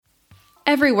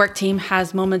Every work team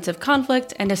has moments of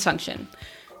conflict and dysfunction.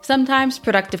 Sometimes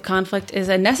productive conflict is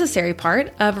a necessary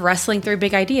part of wrestling through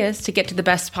big ideas to get to the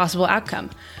best possible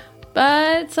outcome.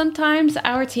 But sometimes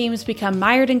our teams become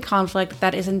mired in conflict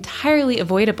that is entirely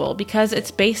avoidable because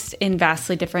it's based in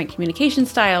vastly different communication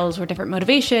styles or different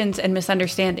motivations and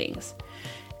misunderstandings.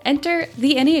 Enter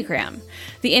the Enneagram.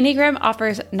 The Enneagram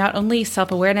offers not only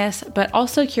self-awareness, but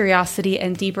also curiosity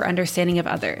and deeper understanding of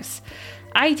others.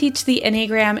 I teach the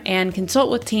Enneagram and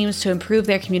consult with teams to improve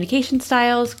their communication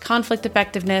styles, conflict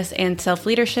effectiveness, and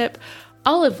self-leadership,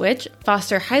 all of which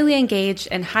foster highly engaged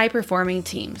and high-performing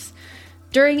teams.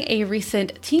 During a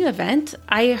recent team event,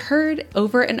 I heard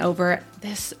over and over,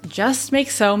 "This just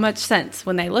makes so much sense,"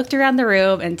 when I looked around the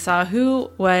room and saw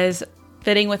who was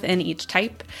fitting within each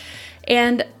type.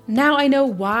 And now I know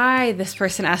why this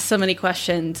person asked so many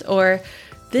questions, or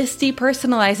this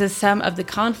depersonalizes some of the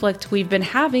conflict we've been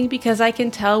having because I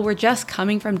can tell we're just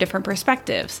coming from different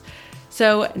perspectives.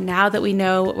 So now that we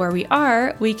know where we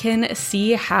are, we can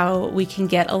see how we can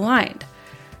get aligned.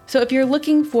 So if you're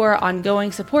looking for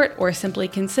ongoing support or simply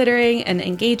considering an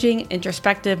engaging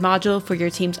introspective module for your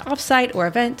team's offsite or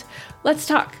event, let's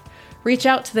talk. Reach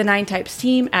out to the 9Types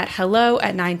team at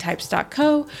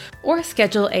hello@9types.co or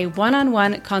schedule a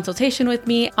one-on-one consultation with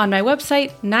me on my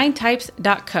website,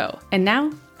 9types.co. And now,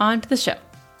 on to the show.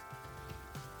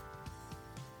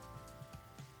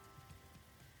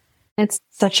 It's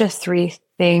such a 3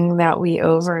 thing that we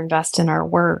overinvest in our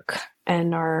work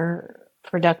and our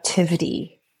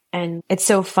productivity. And it's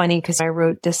so funny because I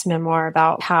wrote this memoir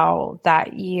about how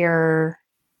that year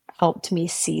helped me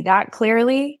see that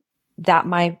clearly, that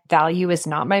my value is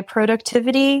not my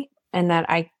productivity and that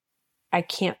I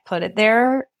can't put it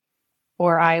there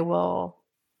or I will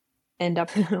end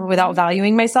up without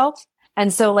valuing myself.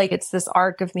 And so it's this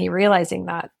arc of me realizing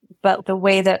that. But the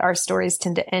way that our stories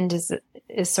tend to end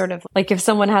is sort of like if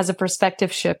someone has a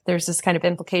perspective shift, there's this kind of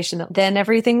implication that then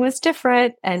everything was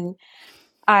different. And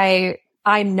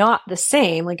I'm not the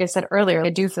same. Like I said earlier,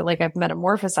 I do feel like I've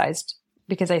metamorphosized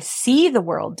because I see the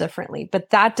world differently,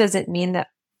 but that doesn't mean that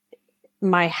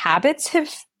my habits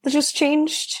have just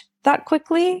changed that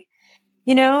quickly.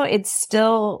 I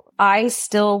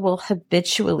still will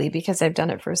habitually, because I've done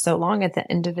it for so long, at the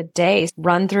end of the day,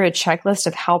 run through a checklist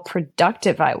of how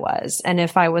productive I was. And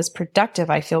if I was productive,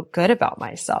 I feel good about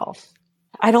myself.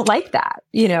 I don't like that.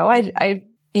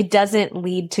 It doesn't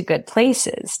lead to good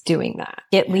places doing that.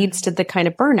 It leads to the kind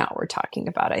of burnout we're talking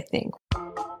about, I think.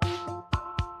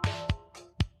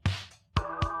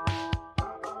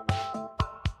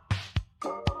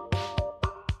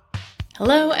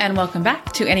 Hello, and welcome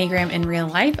back to Enneagram in Real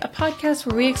Life, a podcast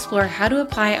where we explore how to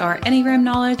apply our Enneagram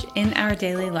knowledge in our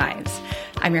daily lives.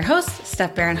 I'm your host,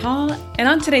 Steph Barron Hall, and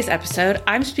on today's episode,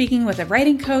 I'm speaking with a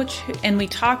writing coach, and we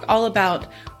talk all about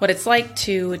what it's like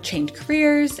to change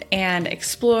careers and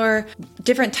explore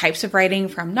different types of writing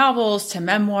from novels to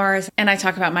memoirs, and I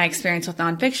talk about my experience with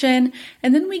nonfiction,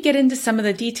 and then we get into some of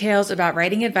the details about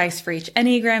writing advice for each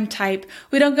Enneagram type.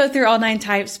 We don't go through all 9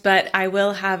 types, but I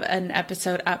will have an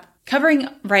episode up covering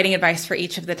writing advice for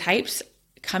each of the types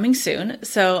coming soon,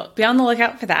 so be on the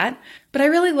lookout for that. But I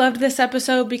really loved this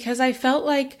episode because I felt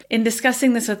like in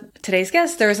discussing this with today's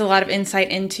guest, there was a lot of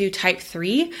insight into type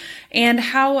 3 and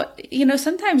how,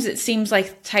 sometimes it seems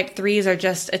like type 3s are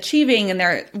just achieving and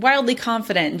they're wildly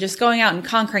confident and just going out and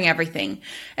conquering everything.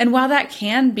 And while that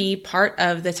can be part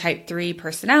of the type 3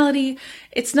 personality,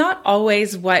 it's not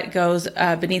always what goes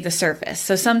beneath the surface.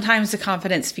 So sometimes the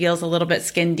confidence feels a little bit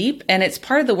skin deep, and it's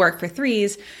part of the work for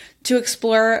 3s to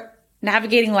explore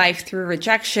navigating life through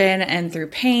rejection and through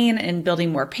pain and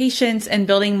building more patience and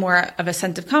building more of a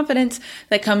sense of confidence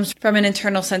that comes from an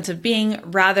internal sense of being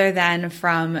rather than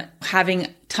from having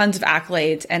tons of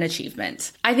accolades and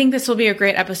achievements. I think this will be a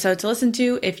great episode to listen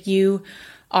to if you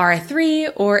are a 3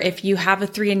 or if you have a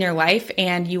 3 in your life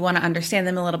and you want to understand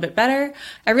them a little bit better.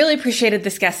 I really appreciated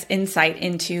this guest's insight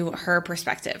into her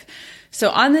perspective.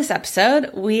 So on this episode,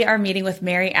 we are meeting with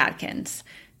Mary Adkins.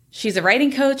 She's a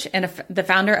writing coach and the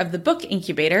founder of the Book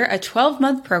Incubator, a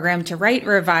 12-month program to write,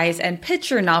 revise, and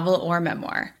pitch your novel or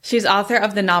memoir. She's author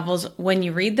of the novels When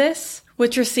You Read This,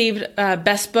 which received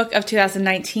Best Book of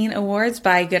 2019 awards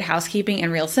by Good Housekeeping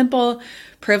and Real Simple,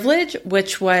 Privilege,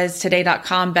 which was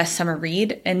Today.com Best Summer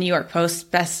Read and New York Post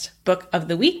Best Book of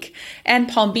the Week, and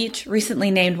Palm Beach,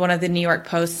 recently named one of the New York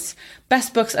Post's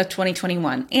Best Books of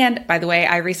 2021. And by the way,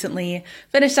 I recently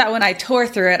finished that one. I tore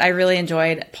through it. I really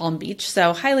enjoyed Palm Beach,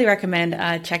 so highly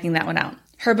recommend checking that one out.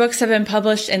 Her books have been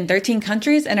published in 13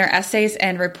 countries, and her essays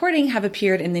and reporting have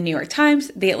appeared in the New York Times,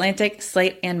 The Atlantic,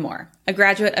 Slate, and more. A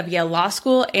graduate of Yale Law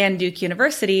School and Duke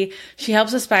University, she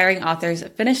helps aspiring authors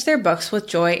finish their books with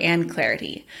joy and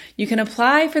clarity. You can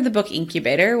apply for the Book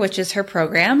Incubator, which is her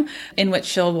program in which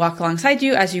she'll walk alongside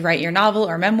you as you write your novel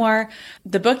or memoir,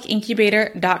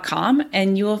 thebookincubator.com,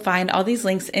 and you will find all these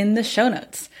links in the show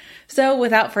notes. So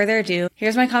without further ado,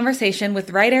 here's my conversation with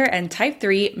writer and Type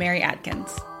 3 Mary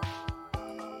Adkins.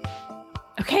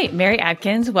 Okay, Mary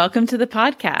Adkins, welcome to the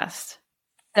podcast.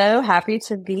 So happy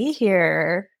to be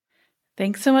here.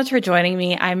 Thanks so much for joining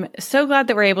me. I'm so glad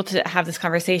that we're able to have this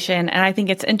conversation. And I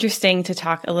think it's interesting to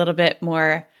talk a little bit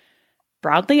more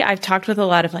broadly. I've talked with a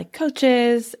lot of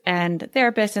coaches and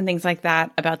therapists and things like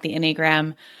that about the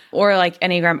Enneagram, or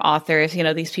Enneagram authors,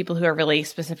 these people who are really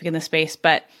specific in the space.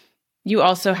 But you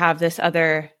also have this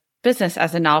other business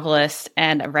as a novelist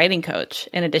and a writing coach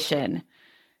in addition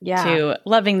to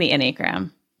loving the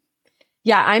Enneagram.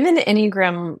 Yeah, I'm an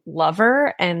Enneagram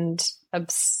lover and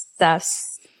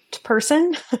obsessed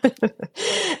person.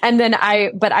 And then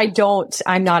I'm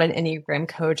not an Enneagram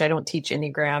coach. I don't teach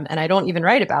Enneagram, and I don't even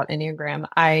write about Enneagram.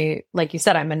 Like you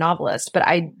said, I'm a novelist, but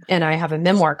I have a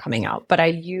memoir coming out, but I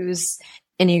use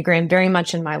Enneagram very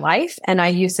much in my life, and I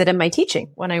use it in my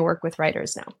teaching when I work with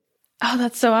writers now. Oh,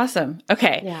 that's so awesome.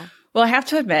 Okay. Yeah. Well, I have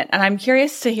to admit, and I'm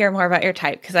curious to hear more about your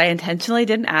type because I intentionally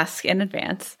didn't ask in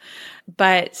advance,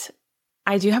 but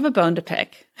I do have a bone to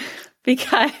pick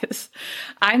because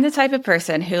I'm the type of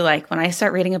person who, when I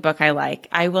start reading a book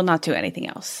I will not do anything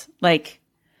else. The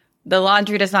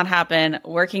laundry does not happen,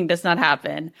 working does not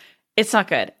happen. It's not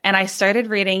good. And I started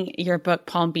reading your book,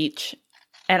 Palm Beach,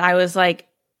 and I was like,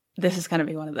 this is going to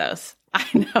be one of those. I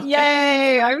know.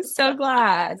 Yay. I'm so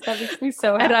glad. That makes me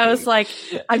so happy. And I was like,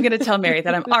 I'm going to tell Mary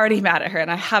that I'm already mad at her and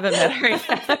I haven't met her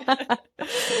yet.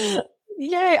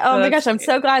 Yay. Oh my gosh. I'm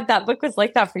so glad that book was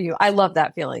like that for you. I love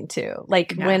that feeling too. I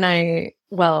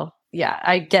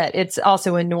get it's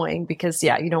also annoying because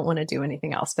you don't want to do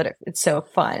anything else, but it's so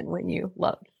fun when you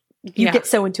get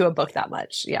so into a book that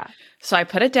much. Yeah. So I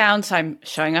put it down. So I'm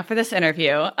showing up for this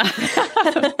interview.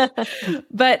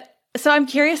 So I'm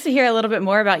curious to hear a little bit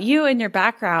more about you and your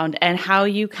background and how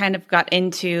you kind of got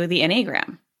into the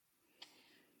Enneagram.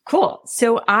 Cool.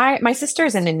 So my sister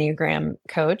is an Enneagram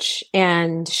coach,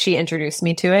 and she introduced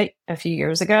me to it a few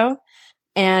years ago.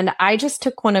 And I just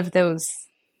took one of those.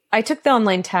 I took the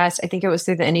online test. I think it was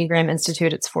through the Enneagram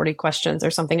Institute. It's 40 questions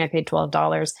or something. I paid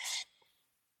 $12.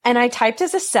 And I typed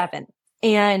as a 7.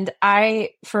 And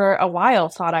I, for a while,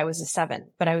 thought I was a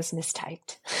 7, but I was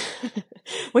mistyped,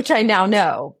 which I now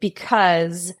know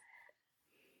because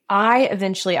I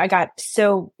got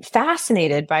so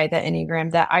fascinated by the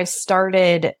Enneagram that I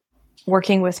started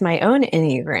working with my own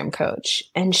Enneagram coach.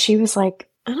 And she was like,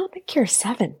 I don't think you're a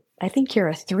 7. I think you're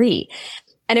a 3.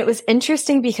 And it was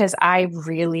interesting because I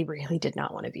really, really did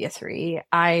not want to be a 3.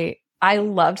 I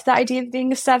loved the idea of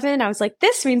being a 7. I was like,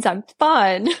 this means I'm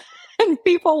fun. And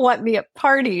people want me at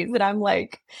parties. And I'm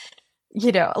like,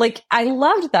 I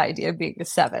loved the idea of being a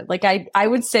 7. I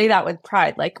would say that with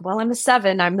pride, I'm a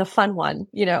 7, I'm the fun one,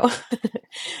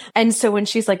 And so when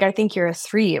she's like, I think you're a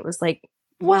 3, it was like,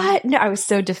 what? No, I was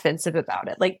so defensive about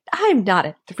it. I'm not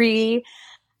a 3.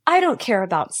 I don't care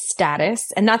about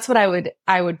status. And that's what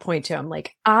I would point to. I'm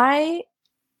like, I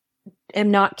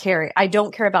don't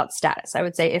care about status. I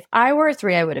would say if I were a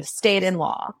 3, I would have stayed in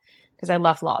law because I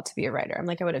left law to be a writer. I'm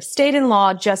like, I would have stayed in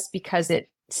law just because it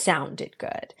sounded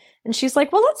good. And she's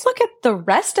like, well, let's look at the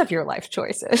rest of your life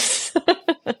choices.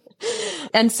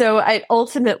 And so I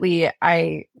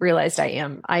realized I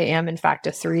am in fact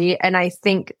a 3. And I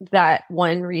think that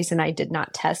one reason I did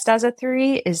not test as a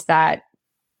 3 is that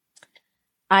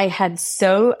I have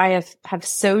so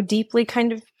deeply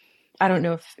kind of, I don't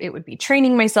know if it would be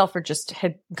training myself or just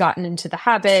had gotten into the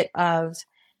habit of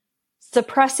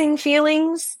suppressing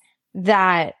feelings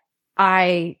that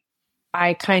I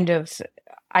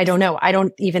don't know. I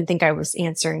don't even think I was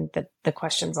answering the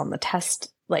questions on the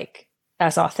test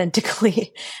as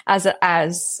authentically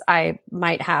as I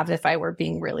might have if I were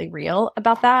being really real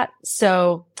about that.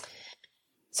 So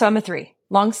I'm a 3.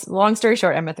 Long story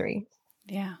short, I'm a 3.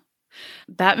 Yeah.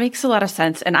 That makes a lot of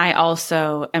sense. And I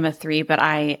also am a 3, but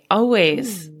I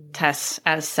always test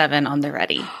as 7 on the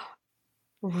ready.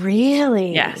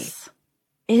 Really? Yes.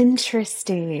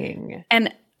 Interesting.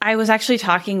 And I was actually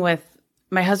talking with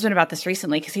my husband about this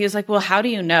recently because he was like, well, how do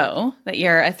you know that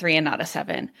you're a 3 and not a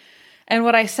 7? And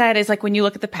what I said is when you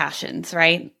look at the passions,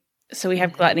 right? So we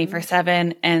have gluttony for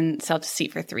 7 and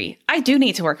self-deceit for 3. I do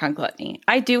need to work on gluttony.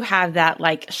 I do have that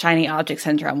shiny object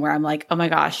syndrome where I'm like, oh my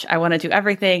gosh, I want to do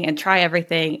everything and try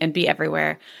everything and be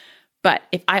everywhere. But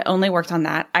if I only worked on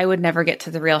that, I would never get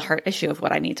to the real heart issue of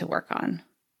what I need to work on,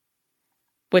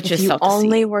 which is self-deceit.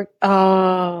 Only work.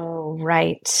 Oh,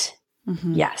 right.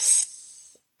 Mm-hmm.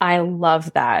 Yes. I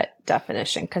love that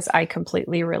definition because I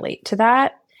completely relate to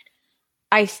that.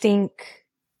 I think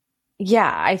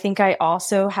I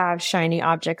also have shiny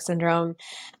object syndrome.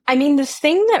 I mean, the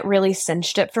thing that really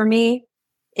cinched it for me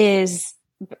is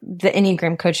the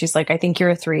Enneagram coach. She's like, I think you're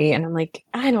a 3. And I'm like,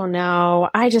 I don't know.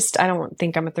 I don't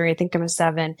think I'm a 3. I think I'm a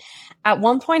 7. At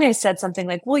one point I said something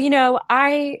like, well,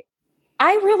 I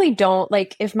really don't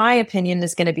like, if my opinion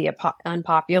is going to be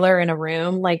unpopular in a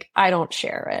room, like I don't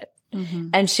share it. Mm-hmm.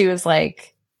 And she was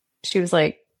like,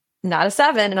 not a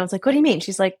 7. And I was like, what do you mean?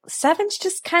 She's like, 7s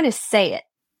just kind of say it.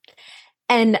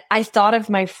 And I thought of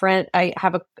my friend.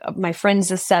 My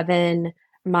friend's a 7.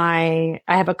 I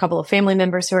have a couple of family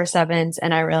members who are 7s,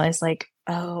 and I realized like,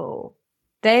 oh,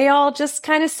 they all just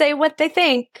kind of say what they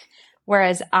think.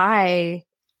 Whereas I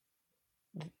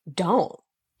don't.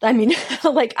 I mean,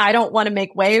 like, I don't want to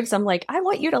make waves. I'm like, I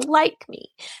want you to like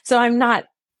me. So I'm not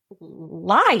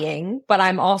lying, but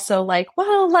I'm also like,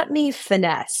 well, let me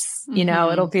finesse,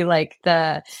 it'll be like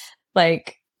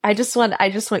I just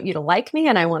want you to like me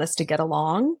and I want us to get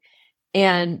along.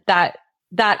 And that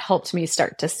helped me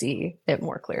start to see it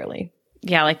more clearly.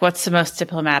 Yeah. Like what's the most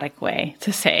diplomatic way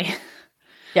to say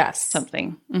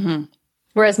something? Mm-hmm.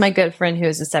 Whereas my good friend who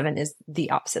is a 7 is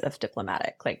the opposite of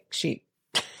diplomatic. Like she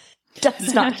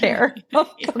does not care how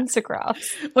it comes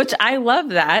across. Which I love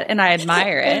that and I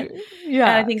admire it. Yeah.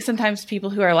 And I think sometimes people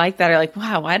who are like that are like,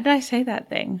 wow, why did I say that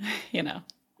thing?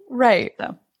 Right.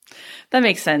 So that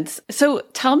makes sense. So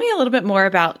tell me a little bit more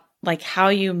about like how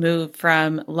you moved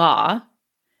from law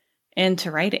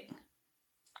into writing.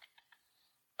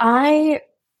 I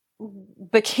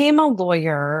became a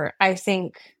lawyer, I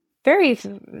think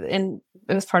and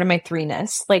it was part of my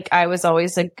 3-ness. Like I was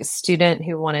always a student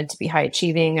who wanted to be high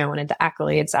achieving. I wanted the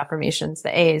accolades, affirmations,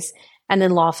 the A's, and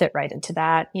then law fit right into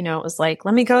that. It was like,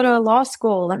 let me go to law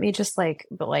school. Let me just I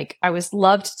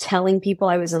loved telling people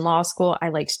I was in law school. I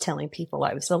liked telling people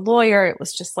I was a lawyer. It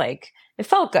was just like, it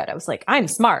felt good. I was like, I'm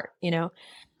smart,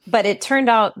 but it turned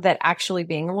out that actually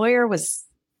being a lawyer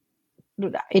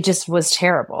it just was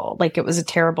terrible. Like it was a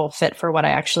terrible fit for what I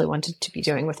actually wanted to be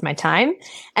doing with my time.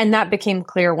 And that became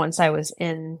clear once I was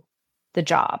in the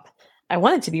job. I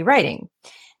wanted to be writing.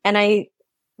 And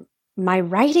my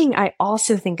writing, I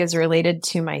also think is related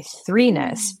to my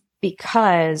 3-ness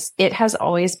because it has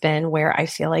always been where I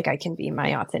feel like I can be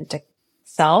my authentic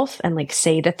self and like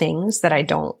say the things that I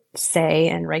don't say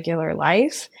in regular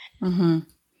life. Mm-hmm.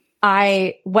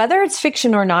 Whether it's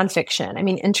fiction or nonfiction, I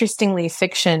mean, interestingly,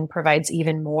 fiction provides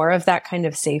even more of that kind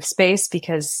of safe space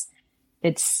because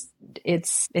it's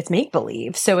make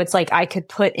believe. So it's like I could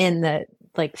put in the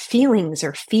like feelings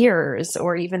or fears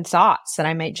or even thoughts that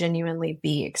I might genuinely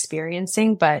be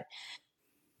experiencing, but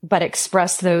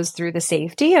express those through the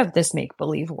safety of this make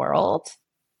believe world.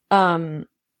 But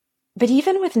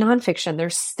even with nonfiction,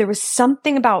 there was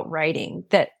something about writing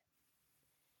that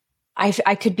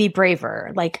I could be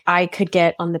braver. Like I could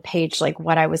get on the page, like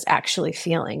what I was actually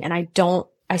feeling. And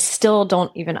I still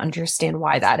don't even understand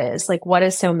why that is. Like what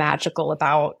is so magical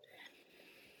about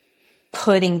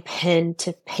putting pen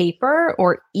to paper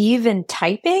or even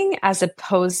typing as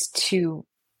opposed to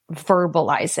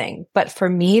verbalizing. But for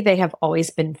me, they have always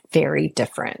been very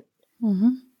different.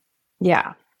 Mm-hmm.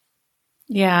 Yeah.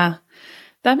 Yeah.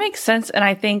 That makes sense. And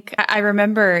I think I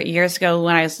remember years ago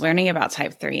when I was learning about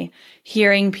type 3,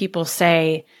 hearing people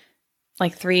say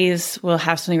like 3s will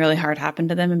have something really hard happen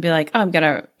to them and be like, oh, I'm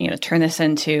going to, turn this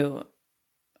into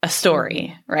a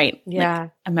story, right? Yeah.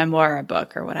 Like a memoir, a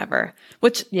book or whatever,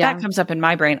 which that comes up in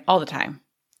my brain all the time,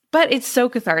 but it's so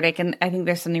cathartic. And I think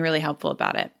there's something really helpful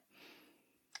about it.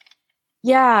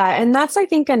 Yeah. And that's, I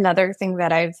think, another thing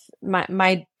that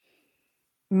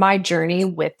my journey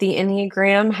with the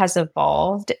Enneagram has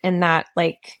evolved in that,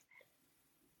 like,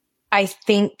 I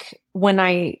think when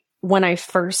I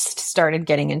first started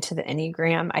getting into the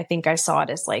Enneagram, I think I saw it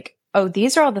as like, oh,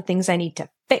 these are all the things I need to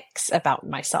fix about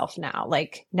myself now.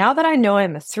 Like now that I know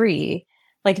I'm a 3,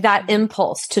 like that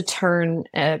impulse to turn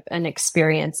an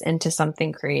experience into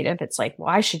something creative, it's like, well,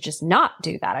 I should just not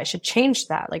do that. I should change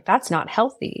that. Like that's not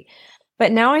healthy.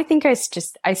 But now I think I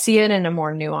see it in a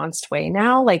more nuanced way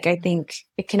now. Like I think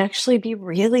it can actually be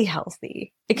really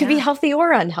healthy. It could be healthy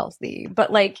or unhealthy,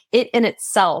 but like it in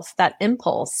itself, that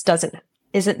impulse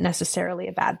isn't necessarily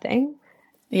a bad thing.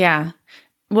 Yeah.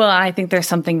 Well, I think there's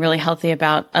something really healthy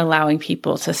about allowing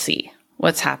people to see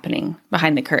what's happening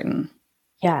behind the curtain.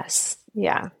 Yes.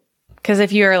 Yeah. Because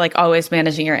if you're like always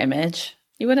managing your image,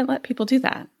 you wouldn't let people do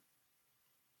that.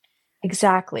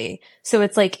 Exactly. So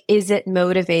it's like, is it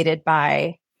motivated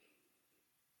by,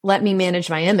 let me manage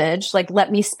my image, like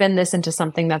let me spin this into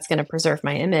something that's going to preserve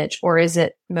my image? Or is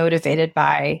it motivated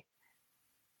by,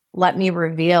 let me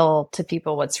reveal to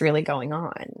people what's really going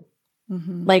on?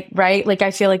 Mm-hmm. Like, right? Like,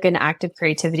 I feel like an act of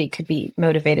creativity could be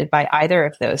motivated by either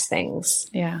of those things.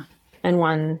 Yeah. And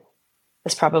one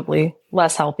is probably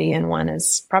less healthy and one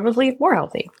is probably more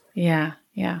healthy. Yeah.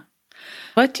 Yeah.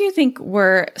 What do you think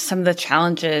were some of the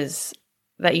challenges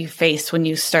that you faced when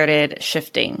you started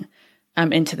shifting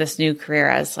into this new career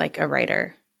as like a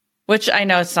writer? Which I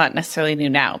know it's not necessarily new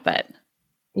now, but.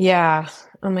 Yeah.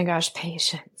 Oh my gosh,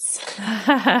 patience.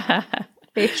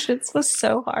 Patience was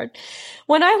so hard.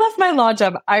 When I left my law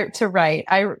job to write,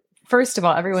 first of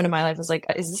all, everyone in my life was like,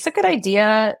 is this a good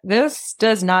idea? This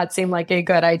does not seem like a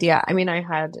good idea. I mean, I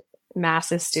had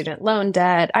massive student loan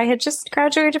debt. I had just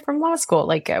graduated from law school.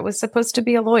 Like, I was supposed to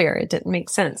be a lawyer. It didn't make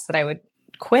sense that I would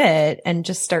quit and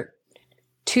just start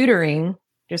tutoring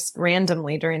just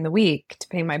randomly during the week to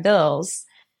pay my bills.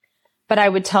 But I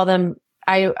would tell them,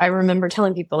 I remember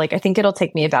telling people, like, I think it'll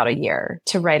take me about a year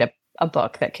to write a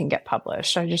book that can get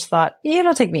published. I just thought, yeah,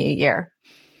 it'll take me a year.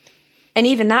 And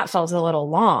even that felt a little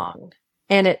long.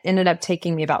 And it ended up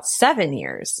taking me about 7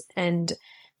 years. And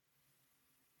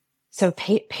so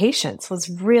patience was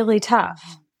really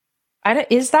tough.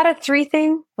 Is that a 3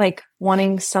 thing? Like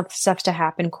wanting stuff to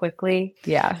happen quickly?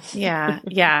 Yeah. Yeah.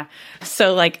 Yeah.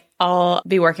 So like I'll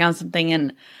be working on something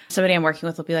and somebody I'm working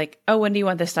with will be like, oh, when do you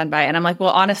want this done by? And I'm like, well,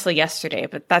 honestly, yesterday,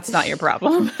 but that's not your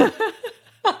problem.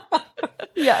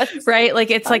 Yes. Right. Like,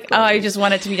 it's like, oh, I just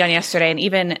want it to be done yesterday. And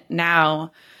even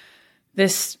now,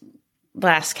 this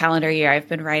last calendar year, I've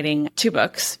been writing 2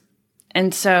 books.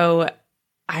 And so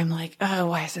I'm like, oh,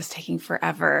 why is this taking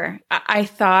forever? I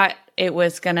thought it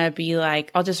was going to be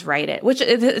like, I'll just write it, which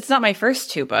it's not my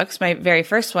first 2 books. My very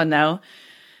first one, though,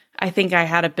 I think I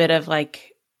had a bit of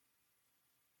like,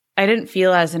 I didn't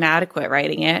feel as inadequate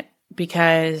writing it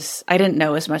because I didn't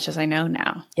know as much as I know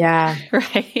now. Yeah.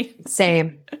 Right.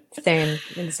 Same.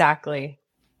 Exactly.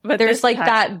 But there's like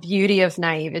that beauty of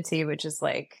naivety, which is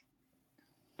like,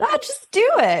 just do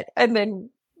it. And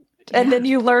then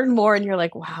you learn more and you're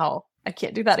like, wow, I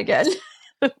can't do that again.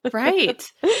 Right.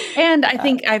 And I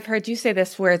think I've heard you say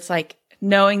this where it's like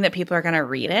knowing that people are going to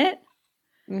read it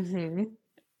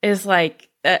is like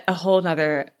a whole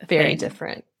nother very thing.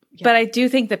 Different. Yeah. But I do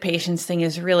think the patience thing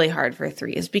is really hard for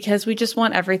 3s because we just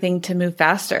want everything to move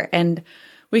faster. And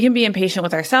we can be impatient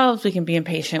with ourselves. We can be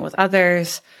impatient with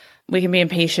others. We can be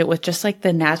impatient with just like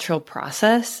the natural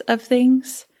process of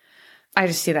things. I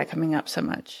just see that coming up so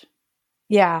much.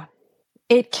 Yeah.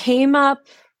 It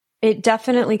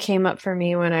definitely came up for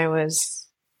me when I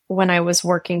was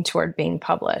working toward being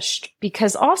published,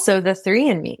 because also the 3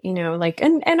 in me, like,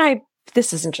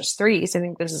 this isn't just 3s. I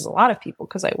think this is a lot of people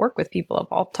because I work with people of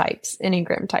all types,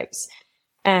 Enneagram types.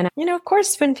 And, of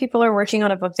course, when people are working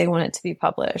on a book, they want it to be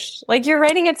published. Like, you're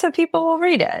writing it so people will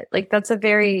read it. Like, that's a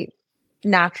very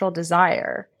natural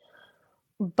desire.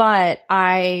 But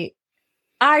I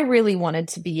really wanted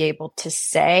to be able to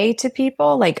say to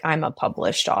people, like, I'm a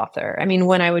published author. I mean,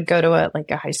 when I would go to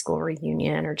a high school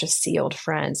reunion or just see old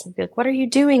friends, I'd be like, what are you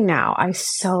doing now? I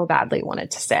so badly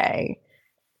wanted to say,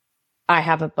 I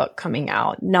have a book coming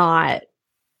out, not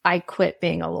I quit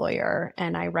being a lawyer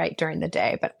and I write during the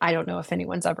day, but I don't know if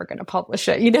anyone's ever going to publish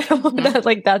it.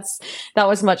 That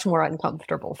was much more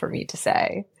uncomfortable for me to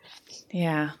say.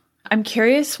 Yeah. I'm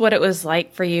curious what it was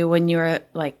like for you when you were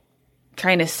like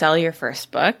trying to sell your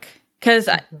first book. Cause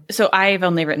so I've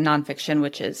only written nonfiction,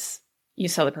 which is you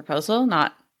sell the proposal,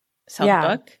 not sell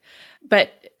the book.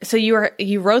 But so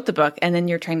you wrote the book and then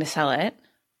you're trying to sell it.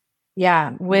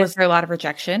 Yeah. Was there a lot of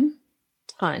rejection?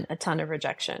 A ton of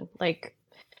rejection. Like,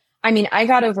 I mean, I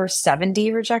got over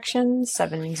 70 rejections,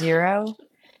 70.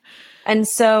 And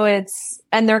so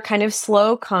and they're kind of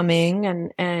slow coming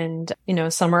and,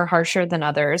 some are harsher than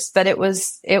others, but it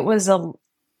was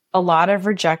a lot of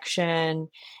rejection.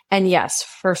 And yes,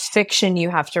 for fiction,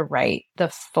 you have to write the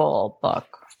full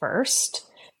book first.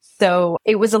 So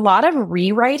it was a lot of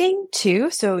rewriting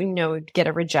too. So, get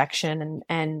a rejection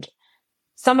and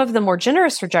some of the more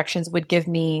generous rejections would give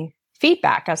me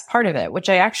feedback as part of it, which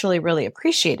I actually really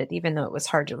appreciated, even though it was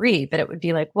hard to read. But it would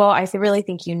be like, well, I really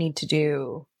think you need to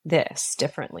do this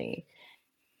differently.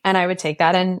 And I would take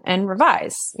that and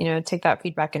revise, take that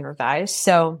feedback and revise.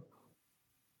 So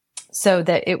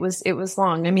that it was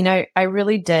long. I mean, I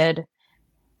really did.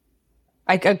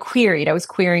 I was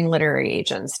querying literary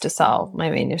agents to sell my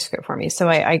manuscript for me. So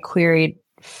I queried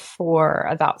for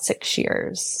about 6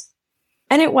 years.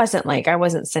 And it wasn't like I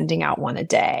wasn't sending out one a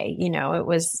day.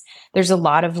 There's a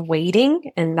lot of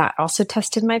waiting, and that also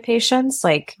tested my patience.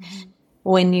 Like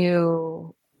when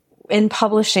in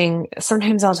publishing,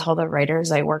 sometimes I'll tell the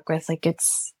writers I work with, like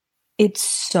it's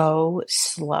so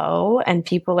slow, and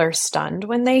people are stunned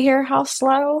when they hear how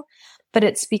slow. But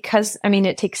it's because,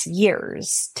 it takes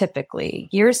years, typically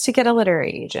years to get a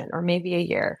literary agent, or maybe a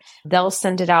year. They'll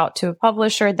send it out to a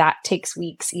publisher. That takes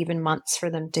weeks, even months for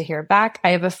them to hear back.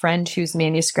 I have a friend whose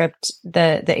manuscript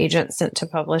the agent sent to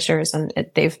publishers, and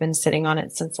they've been sitting on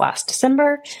it since last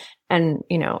December. And,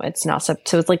 it's now up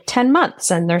to like 10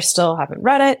 months, and they still haven't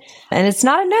read it. And it's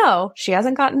not a no. She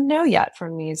hasn't gotten a no yet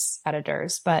from these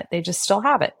editors, but they just still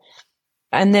have it.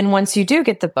 And then once you do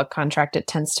get the book contract, it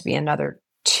tends to be another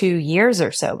 2 years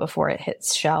or so before it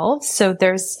hits shelves. So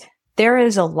there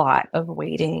is a lot of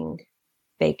waiting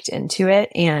baked into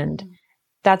it. And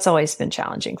that's always been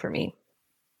challenging for me.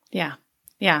 Yeah.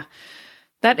 Yeah.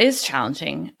 That is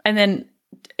challenging. And then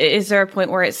is there a point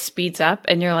where it speeds up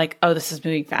and you're like, oh, this is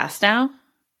moving fast now?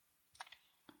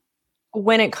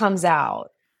 When it comes out.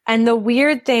 And the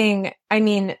weird thing,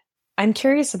 I'm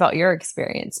curious about your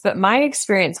experience, but my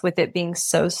experience with it being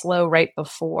so slow right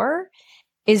before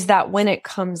is that when it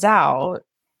comes out,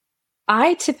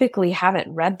 I typically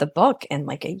haven't read the book in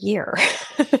like a year.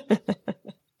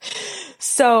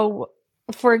 So,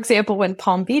 for example, when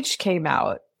Palm Beach came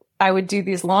out, I would do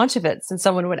these launch events and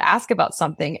someone would ask about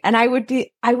something and I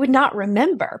would not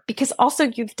remember, because also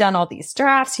you've done all these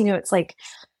drafts, it's like,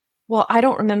 well, I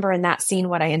don't remember in that scene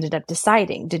what I ended up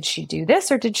deciding. Did she do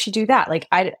this or did she do that? Like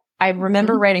I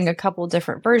remember writing a couple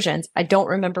different versions. I don't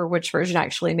remember which version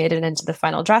actually made it into the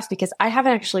final draft because I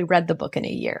haven't actually read the book in a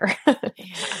year.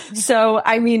 So,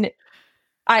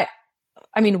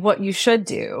 what you should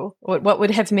do, what would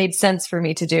have made sense for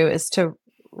me to do is to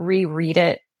reread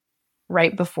it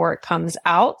right before it comes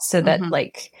out so that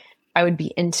like I would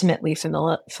be intimately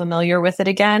familiar with it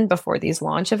again before these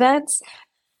launch events.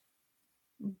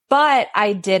 But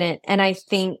I didn't. And I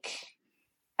think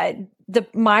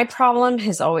my problem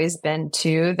has always been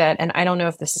too that, and I don't know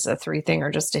if this is a 3 thing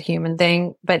or just a human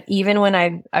thing, but even when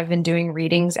I've been doing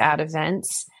readings at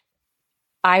events,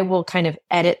 I will kind of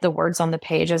edit the words on the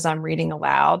page as I'm reading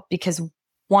aloud, because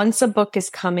once a book is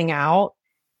coming out,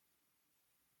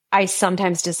 I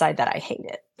sometimes decide that I hate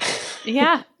it.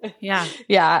 Yeah. Yeah.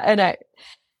 Yeah. And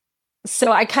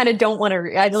so I kind of don't want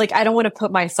to, I don't want to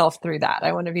put myself through that.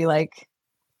 I want to be like,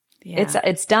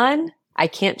 it's done. I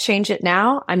can't change it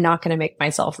now. I'm not going to make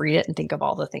myself read it and think of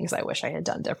all the things I wish I had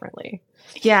done differently.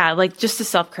 Yeah. Like just the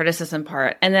self-criticism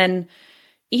part. And then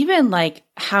even like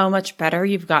how much better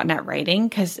you've gotten at writing.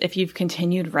 Cause if you've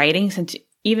continued writing since,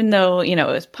 even though, it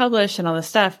was published and all this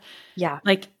stuff. Yeah.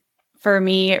 Like for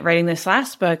me writing this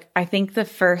last book, I think the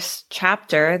first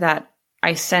chapter that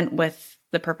I sent with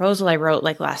the proposal I wrote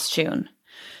like last June.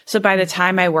 So by the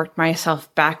time I worked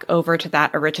myself back over to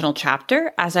that original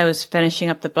chapter, as I was finishing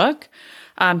up the book,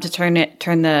 to turn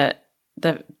the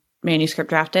manuscript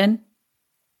draft in,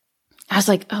 I was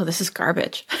like, oh, this is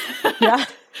garbage. Yeah.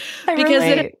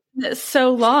 Because it's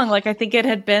so long. Like, I think it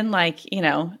had been like,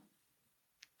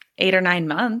 8 or 9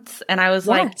 months. And I was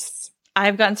like,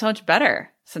 I've gotten so much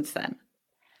better since then.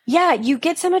 Yeah, you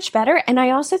get so much better. And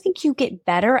I also think you get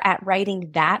better at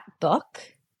writing that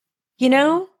book,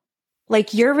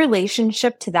 like your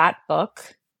relationship to that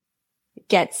book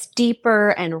gets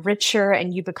deeper and richer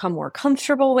and you become more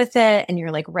comfortable with it and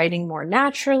you're like writing more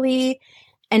naturally.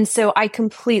 And so I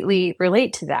completely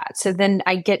relate to that. So then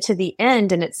I get to the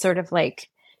end and it's sort of like,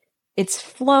 it's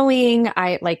flowing.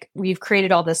 We've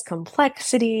created all this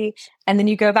complexity. And then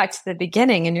you go back to the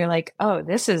beginning and you're like, oh,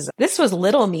 this was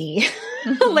little me,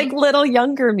 like little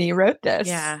younger me wrote this.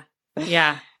 Yeah.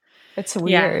 Yeah. It's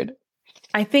weird. Yeah.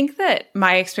 I think that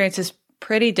my experience is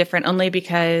pretty different only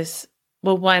because,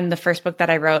 well, one, the first book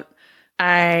that I wrote,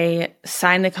 I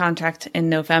signed the contract in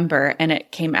November and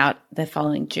it came out the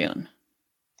following June.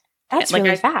 That's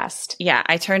really fast. Yeah.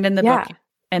 I turned in the book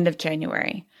end of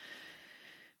January.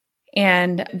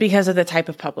 And because of the type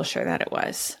of publisher that it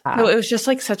was. So it was just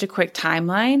like such a quick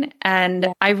timeline. And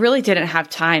I really didn't have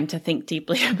time to think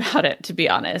deeply about it, to be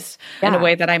honest, in a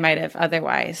way that I might have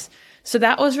otherwise. So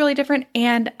that was really different.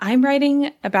 And I'm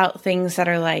writing about things that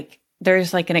are like,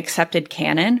 there's like an accepted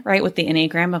canon, right? With the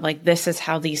Enneagram of like, this is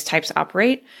how these types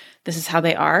operate. This is how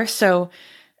they are. So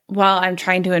while I'm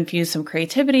trying to infuse some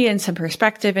creativity and some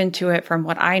perspective into it from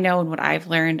what I know and what I've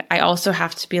learned, I also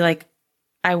have to be like,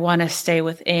 I want to stay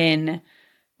within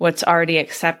what's already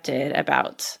accepted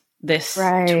about this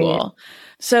tool.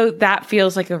 So that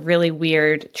feels like a really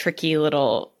weird, tricky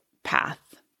little path.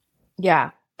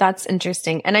 Yeah, that's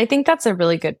interesting. And I think that's a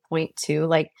really good point too.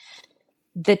 Like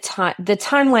the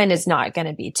timeline is not going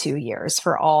to be 2 years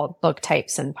for all book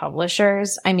types and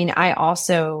publishers. I mean,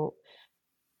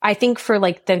 I think for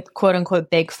like the quote unquote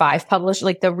big five publishers,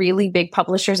 like the really big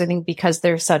publishers, I think because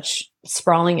they're such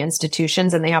sprawling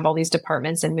institutions and they have all these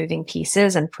departments and moving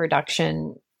pieces and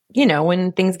production,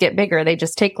 when things get bigger, they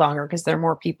just take longer because there are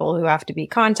more people who have to be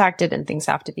contacted and things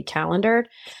have to be calendared.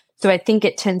 So I think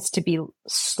it tends to be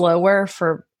slower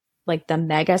for like the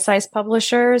mega size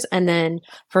publishers. And then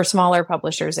for smaller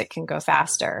publishers, it can go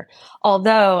faster.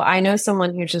 Although I know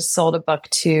someone who just sold a book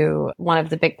to one of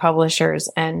the big publishers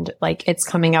and like it's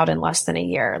coming out in less than a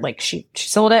year. Like she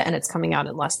sold it and it's coming out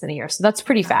in less than a year. So that's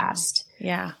pretty fast.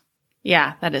 Yeah.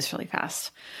 Yeah, that is really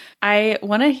fast. I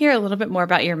want to hear a little bit more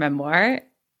about your memoir.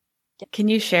 Can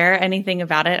you share anything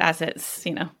about it as it's,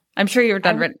 I'm sure you're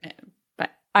done written it.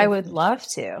 I would love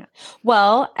to. Yeah.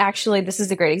 Well, actually, this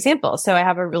is a great example. So I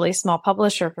have a really small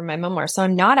publisher for my memoir. So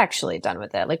I'm not actually done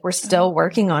with it. Like we're still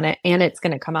working on it and it's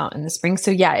going to come out in the spring. So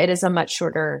yeah, it is a much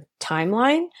shorter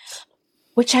timeline,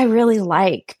 which I really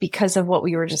like because of what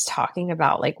we were just talking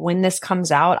about. Like when this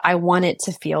comes out, I want it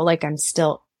to feel like I'm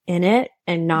still in it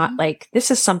and not like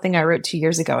this is something I wrote 2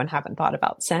 years ago and haven't thought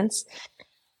about since.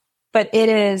 But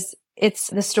it's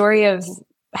the story of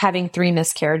having 3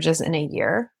 miscarriages in a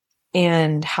year.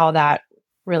 And how that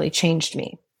really changed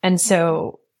me. And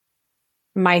so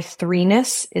my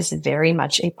 3ness is very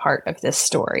much a part of this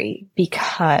story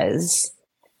because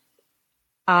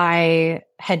I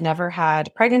had never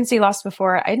had pregnancy loss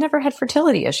before. I'd never had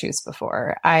fertility issues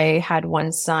before. I had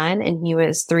one son and he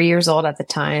was 3 years old at the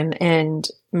time. And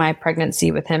my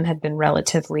pregnancy with him had been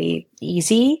relatively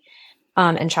easy.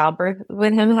 And childbirth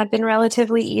with him had been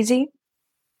relatively easy.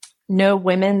 No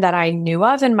women that I knew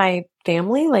of in my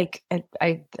family. Like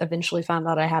I eventually found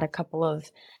out I had a couple of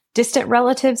distant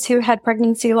relatives who had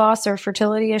pregnancy loss or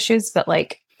fertility issues, but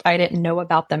like I didn't know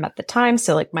about them at the time.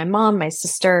 So like my mom, my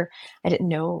sister, I didn't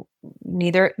know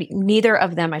neither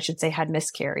of them, I should say, had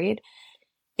miscarried.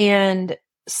 And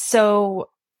so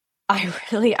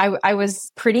I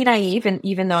was pretty naive. And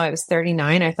even though I was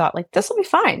 39, I thought like, this will be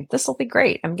fine. This will be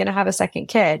great. I'm going to have a second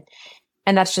kid.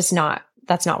 And that's not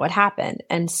what happened.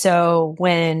 And so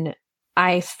when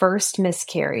I first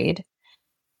miscarried,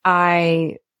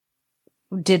 I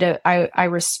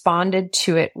responded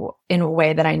to it in a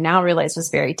way that I now realize was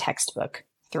very textbook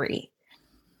 3.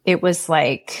 It was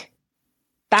like,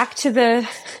 back to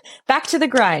the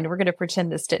grind. We're going to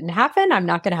pretend this didn't happen. I'm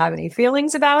not going to have any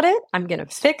feelings about it. I'm going to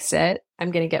fix it.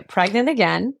 I'm going to get pregnant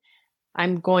again.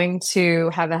 I'm going to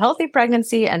have a healthy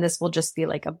pregnancy. And this will just be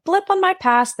like a blip on my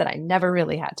past that I never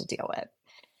really had to deal with.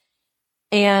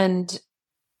 And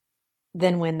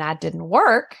then when that didn't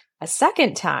work a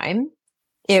second time,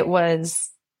 it was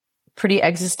pretty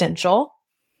existential.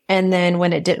 And then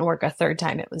when it didn't work a third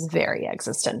time, it was very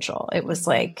existential. It was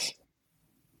like,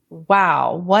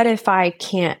 wow, what if I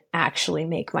can't actually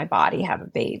make my body have a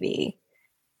baby?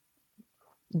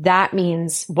 That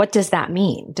means, what does that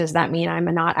mean? Does that mean I'm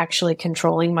not actually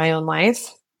controlling my own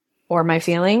life or my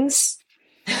feelings?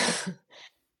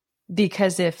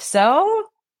 Because if so,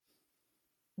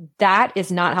 that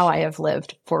is not how I have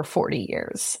lived for 40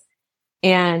 years.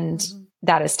 And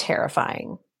that is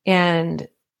terrifying. And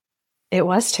it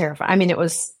was terrifying. I mean, it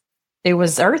was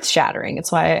earth shattering.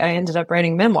 It's why I ended up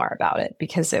writing memoir about it,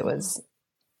 because it was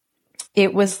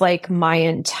like my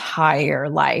entire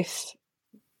life.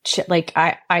 Like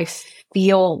I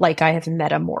feel like I have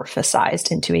metamorphosized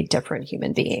into a different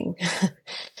human being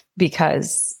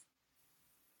because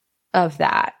of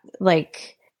that.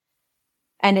 Like,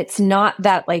 and it's not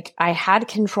that like I had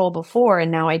control before and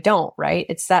now I don't, right?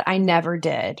 It's that I never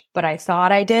did, but I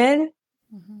thought I did.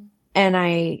 Mm-hmm. And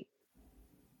I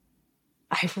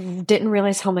didn't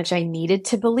realize how much I needed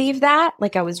to believe that.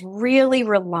 Like I was really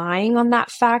relying on that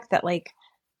fact that like,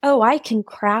 oh, I can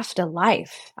craft a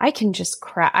life. I can just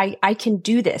I can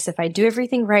do this. If I do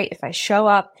everything right, if I show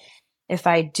up, if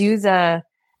I do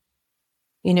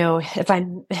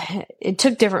it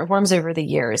took different forms over the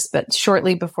years, but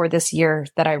shortly before this year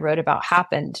that I wrote about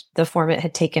happened, the form it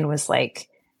had taken was like,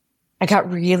 I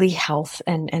got really health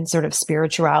and sort of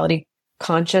spirituality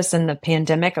conscious in the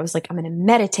pandemic. I was like, I'm going to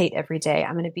meditate every day.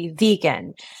 I'm going to be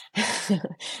vegan.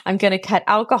 I'm going to cut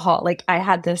alcohol. Like I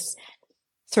had this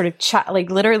sort of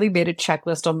literally made a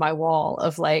checklist on my wall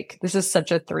of like, this is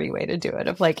such a 3-way to do it,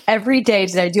 of like every day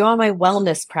did I do all my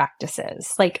wellness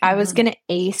practices. Like I was going to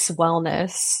ace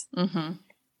wellness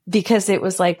because it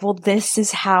was like, well, this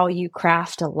is how you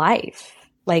craft a life.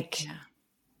 Like,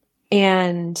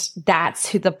 and that's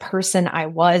who the person I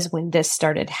was when this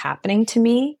started happening to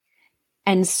me.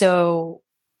 And so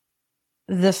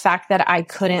the fact that I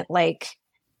couldn't it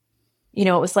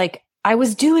was like, I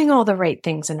was doing all the right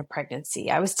things in a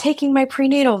pregnancy. I was taking my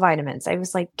prenatal vitamins. I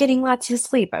was like getting lots of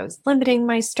sleep. I was limiting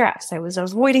my stress. I was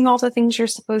avoiding all the things you're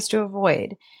supposed to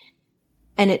avoid.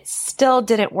 And it still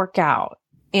didn't work out.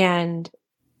 And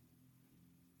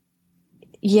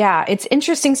yeah, it's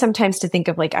interesting sometimes to think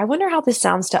of like, I wonder how this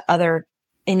sounds to other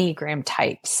Enneagram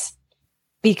types.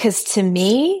 Because to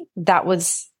me, it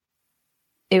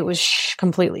was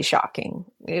completely shocking.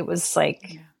 It was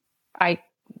like,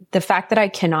 the fact that I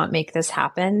cannot make this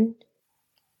happen,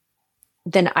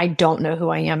 then I don't know who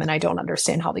I am and I don't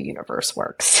understand how the universe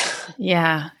works.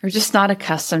 Yeah. We're just not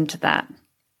accustomed to that.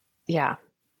 Yeah.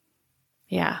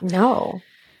 Yeah. No.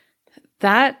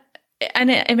 And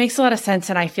it makes a lot of sense.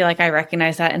 And I feel like I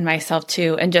recognize that in myself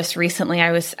too. And just recently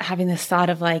I was having this thought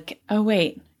of like, oh,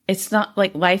 wait, it's not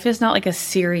like life is not like a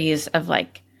series of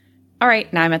like, all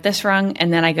right, now I'm at this rung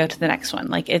and then I go to the next one.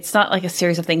 Like, it's not like a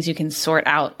series of things you can sort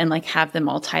out and like have them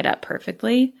all tied up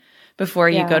perfectly before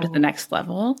you go to the next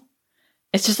level.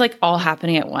 It's just like all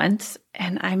happening at once.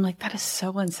 And I'm like, that is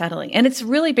so unsettling. And it's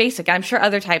really basic. I'm sure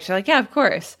other types are like, yeah, of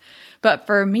course. But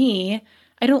for me,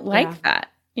 I don't like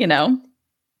that, you know?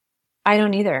 I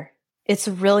don't either. It's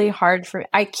really hard for me.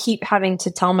 I keep having to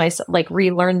tell myself, like,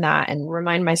 relearn that and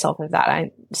remind myself of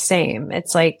that. Same.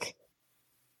 It's like,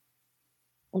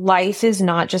 life is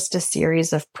not just a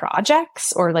series of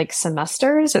projects or like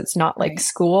semesters. It's not like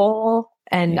school,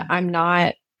 and I'm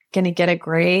not going to get a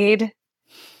grade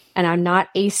and I'm not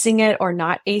acing it or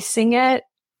not acing it.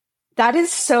 That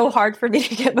is so hard for me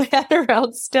to get my head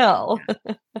around still.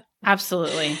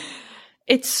 Absolutely.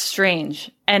 It's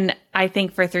strange. And I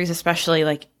think for threes, especially,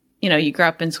 like, you know, you grow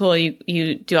up in school,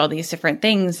 you do all these different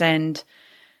things. And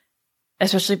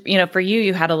especially, you know, for you,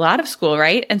 you had a lot of school,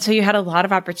 right? And so you had a lot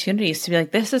of opportunities to be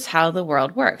like, this is how the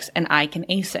world works and I can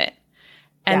ace it.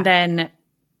 And then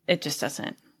it just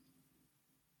doesn't.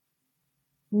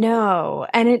 No.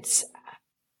 And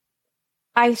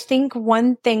I think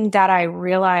one thing that I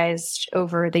realized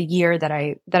over the year that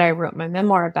I wrote my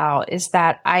memoir about is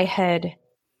that I had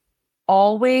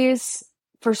always,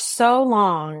 for so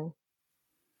long,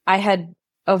 I had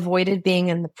avoided being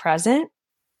in the present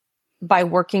by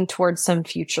working towards some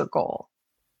future goal.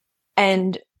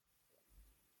 And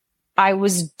I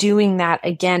was doing that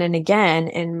again and again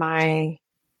in my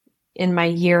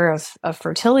year of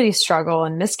fertility struggle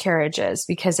and miscarriages,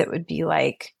 because it would be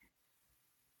like,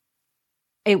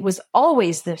 it was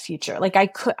always the future. Like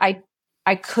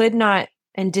I could not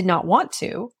and did not want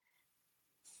to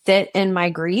sit in my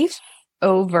grief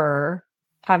over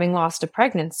having lost a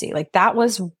pregnancy. Like, that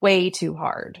was way too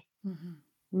hard. Mm-hmm.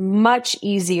 Much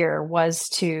easier was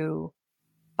to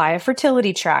buy a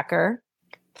fertility tracker,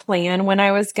 plan when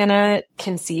I was going to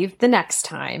conceive the next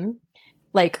time,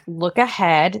 like look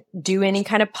ahead, do any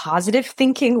kind of positive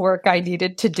thinking work I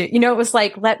needed to do. You know, it was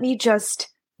like, let me just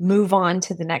move on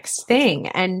to the next thing.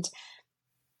 And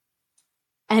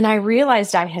I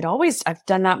realized I've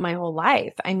done that my whole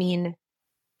life. I mean,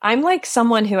 I'm like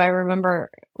someone who I remember,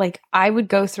 like, I would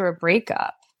go through a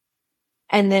breakup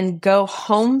and then go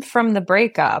home from the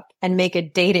breakup and make a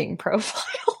dating profile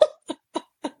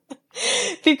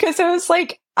because I was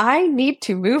like, I need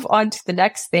to move on to the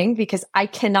next thing because I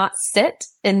cannot sit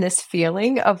in this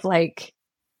feeling of like,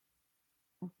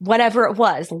 whatever it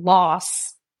was,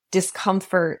 loss,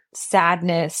 discomfort,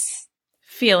 sadness.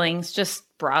 Feelings, just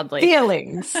broadly.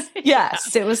 Feelings.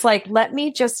 Yes. It was like,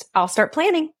 I'll start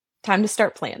planning. Time to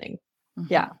start planning.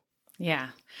 Mm-hmm. Yeah. Yeah.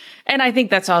 And I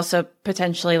think that's also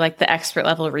potentially like the expert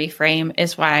level reframe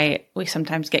is why we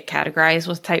sometimes get categorized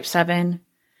with type 7.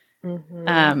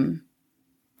 Mm-hmm.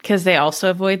 Because they also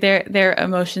avoid their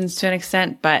emotions to an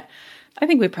extent, but I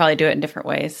think we probably do it in different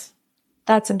ways.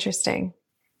 That's interesting.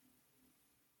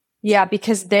 Yeah,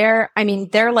 because they're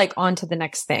like on to the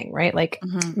next thing, right? Like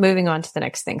moving on to the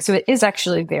next thing. So it is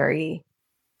actually very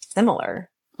similar.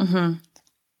 Mm-hmm.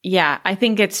 Yeah, I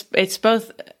think it's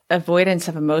both avoidance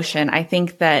of emotion. I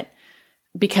think that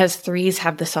because threes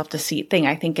have the self-deceit thing,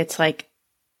 I think it's like,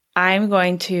 I'm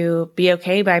going to be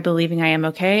okay by believing I am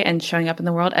okay and showing up in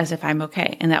the world as if I'm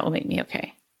okay, and that will make me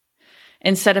okay.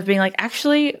 Instead of being like,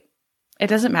 actually, it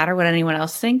doesn't matter what anyone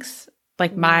else thinks.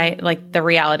 Like the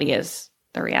reality is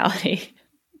the reality.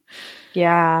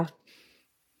 Yeah.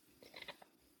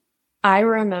 I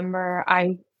remember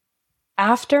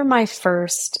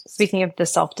speaking of the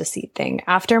self-deceit thing,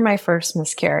 after my first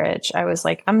miscarriage, I was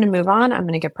like, I'm going to move on. I'm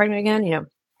going to get pregnant again, you know.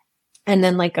 And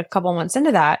then like a couple months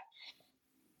into that,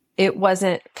 it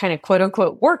wasn't kind of quote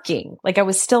unquote working. Like, I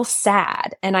was still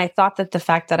sad. And I thought that the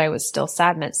fact that I was still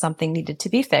sad meant something needed to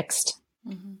be fixed.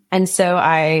 Mm-hmm. And so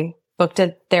I booked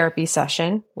a therapy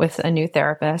session with a new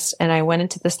therapist. And I went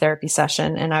into this therapy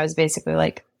session and I was basically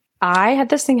like, I had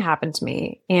this thing happen to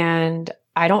me and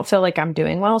I don't feel like I'm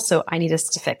doing well. So I need us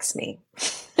to fix me,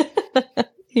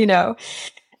 you know?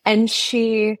 And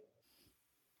she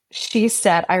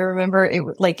said, I remember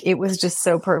it was just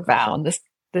so profound,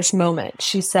 this moment.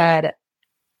 She said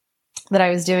that I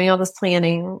was doing all this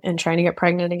planning and trying to get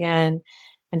pregnant again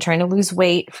and trying to lose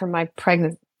weight from my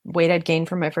weight I'd gained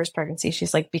from my first pregnancy.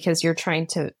 She's like, because you're trying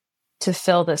to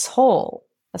fill this hole.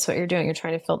 That's what you're doing. You're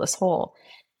trying to fill this hole.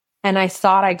 And I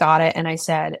thought I got it. And I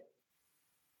said,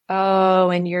 oh,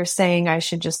 and you're saying I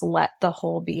should just let the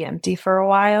hole be empty for a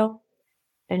while?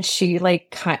 And she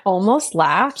almost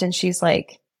laughed. And she's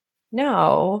like,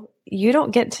 no, you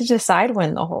don't get to decide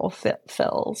when the hole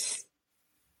fills.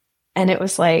 And it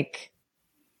was like,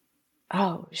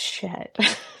 oh shit.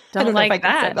 Don't like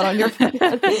that. On your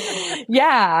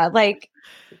yeah. Like,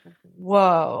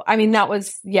 whoa. I mean, that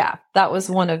was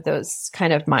one of those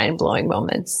kind of mind blowing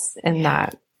moments in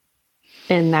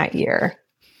that year.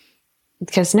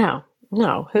 Because no,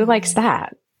 who likes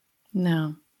that?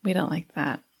 No, we don't like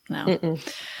that. No.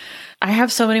 Mm-mm. I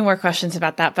have so many more questions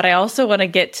about that, but I also want to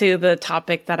get to the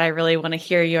topic that I really want to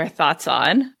hear your thoughts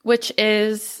on, which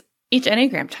is each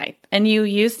Enneagram type. And you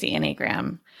use the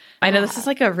Enneagram. I know this is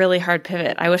like a really hard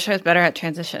pivot. I wish I was better at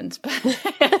transitions, but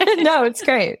no, it's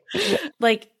great.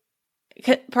 Like,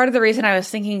 part of the reason I was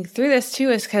thinking through this too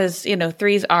is because,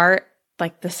 threes are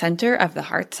like the center of the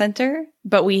heart center,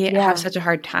 but we have such a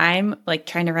hard time like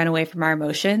trying to run away from our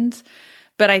emotions.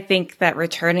 But I think that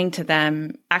returning to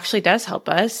them actually does help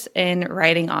us in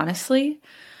writing honestly.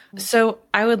 So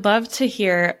I would love to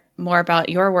hear more about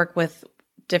your work with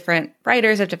different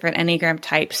writers of different Enneagram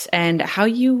types and how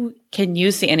you can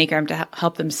use the Enneagram to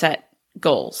help them set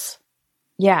goals.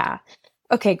 Yeah.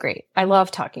 Okay, great. I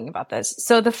love talking about this.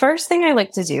 So the first thing I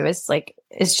like to do is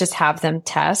just have them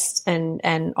test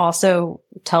and also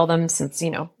tell them, since,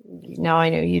 now I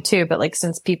know you too, but like,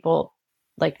 since people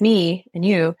like me and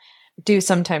you do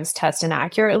sometimes test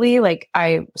inaccurately, like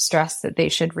I stress that they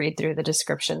should read through the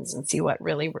descriptions and see what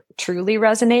really truly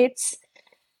resonates.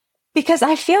 Because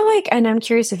I feel like, and I'm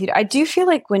curious if I do feel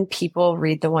like when people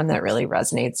read the one that really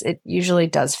resonates, it usually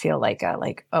does feel like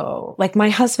like my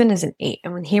husband is an 8.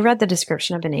 And when he read the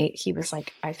description of an 8, he was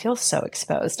like, I feel so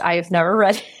exposed. I have never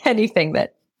read anything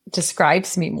that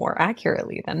describes me more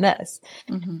accurately than this.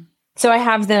 Mm-hmm. So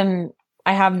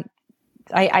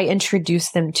I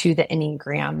introduce them to the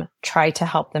Enneagram, try to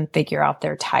help them figure out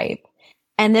their type.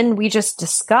 And then we just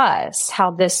discuss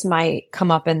how this might come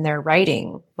up in their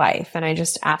writing life. And I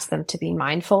just ask them to be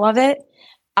mindful of it.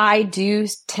 I do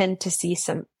tend to see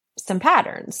some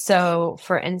patterns. So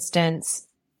for instance,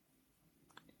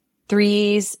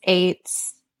 3s,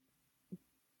 8s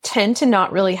tend to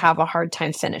not really have a hard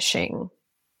time finishing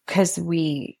because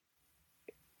we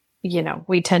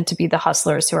tend to be the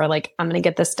hustlers who are like, I'm going to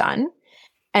get this done.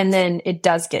 And then it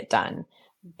does get done.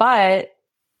 But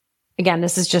again,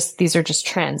 these are just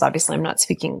trends. Obviously, I'm not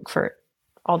speaking for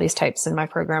all these types in my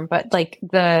program, but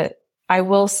I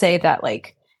will say that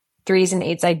like 3s and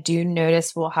 8s, I do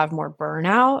notice will have more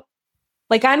burnout.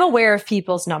 Like I'm aware of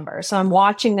people's numbers. So I'm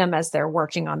watching them as they're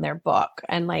working on their book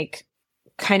and like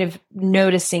kind of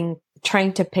noticing,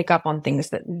 trying to pick up on things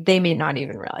that they may not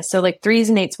even realize. So like 3s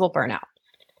and 8s will burn out,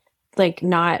 like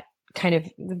not kind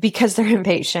of because they're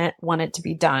impatient, want it to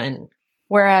be done.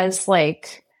 Whereas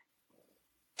like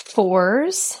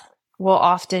 4s will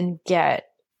often get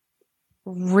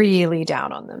really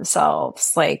down on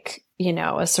themselves. Like,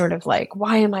 a sort of like,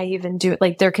 why am I even doing,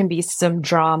 like there can be some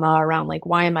drama around like,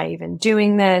 why am I even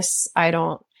doing this?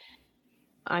 I'm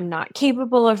not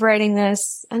capable of writing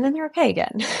this. And then they're okay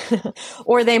again.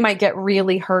 Or they might get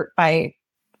really hurt by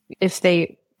if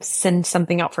they send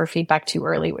something out for feedback too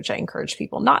early, which I encourage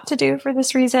people not to do for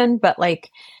this reason, but like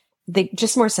they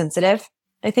just more sensitive,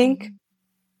 I think.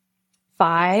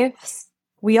 5s,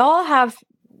 we all have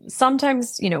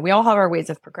our ways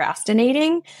of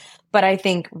procrastinating, but I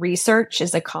think research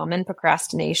is a common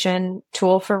procrastination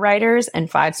tool for writers, and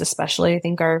 5s especially, I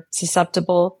think, are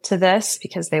susceptible to this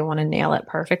because they want to nail it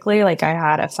perfectly. Like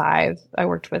I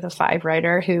worked with a 5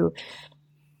 writer who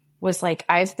was like,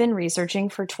 I've been researching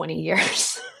for 20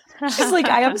 years. She's like,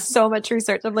 I have so much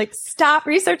research. I'm like, stop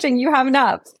researching. You have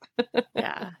enough.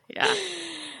 Yeah.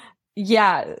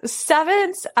 Yeah.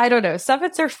 7s, I don't know.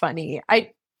 7s are funny.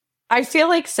 I feel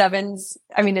like 7s,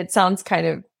 I mean, it sounds kind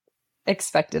of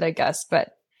expected, I guess,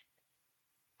 but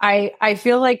I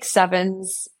feel like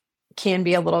 7s can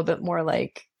be a little bit more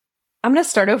like, I'm going to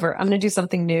start over. I'm going to do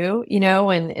something new,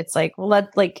 and it's like, well,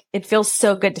 it feels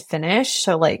so good to finish.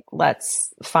 So like,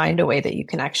 let's find a way that you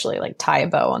can actually like tie a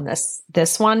bow on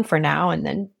this one for now and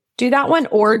then do that one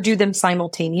or do them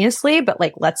simultaneously, but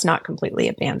like, let's not completely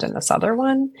abandon this other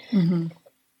one.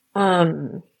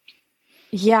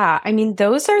 Yeah. I mean,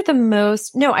 those are the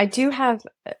most, no, I do have,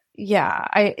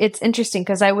 it's interesting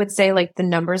because I would say like the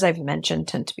numbers I've mentioned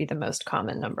tend to be the most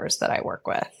common numbers that I work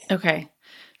with. Okay.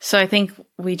 So I think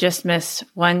we just missed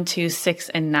 1, 2, 6,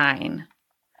 and 9.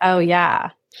 Oh yeah.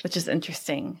 Which is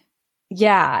interesting.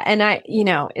 Yeah. And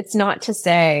it's not to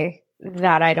say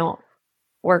that I don't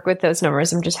work with those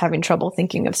numbers. I'm just having trouble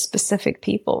thinking of specific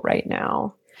people right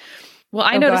now. Well,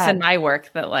 I notice in my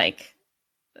work that like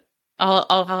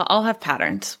I'll have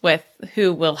patterns with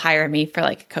who will hire me for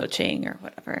like coaching or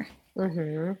whatever.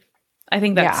 I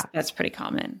think that's pretty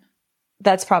common.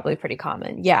 That's probably pretty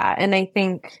common. Yeah. And I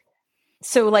think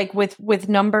so like with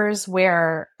numbers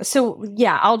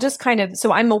I'll just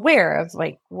so I'm aware of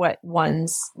like what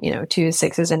ones, 2s,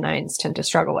 6s, and 9s tend to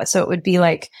struggle with. So it would be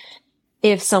like,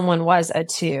 if someone was a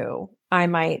 2, I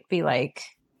might be like,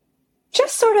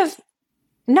 just sort of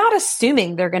not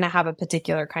assuming they're going to have a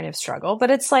particular kind of struggle, but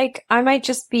it's like, I might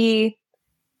just be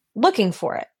looking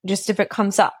for it. Just if it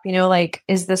comes up, like,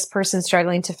 is this person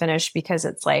struggling to finish because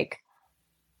it's like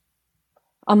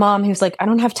a mom who's like, I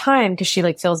don't have time because she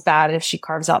like feels bad if she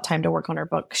carves out time to work on her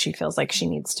book. She feels like she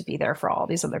needs to be there for all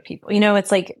these other people.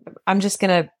 It's like, I'm just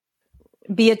going to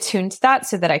be attuned to that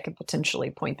so that I could potentially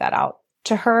point that out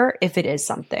to her if it is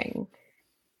something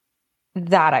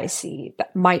that I see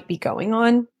that might be going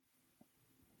on.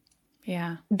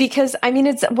 Yeah. Because I mean,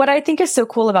 it's what I think is so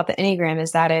cool about the Enneagram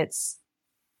is that it's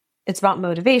about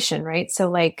motivation, right?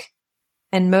 So like,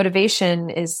 and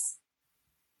motivation is,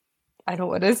 I don't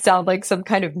want to sound like some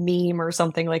kind of meme or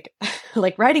something like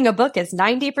writing a book is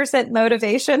 90%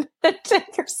 motivation and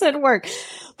 10% work,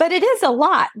 but it is a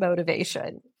lot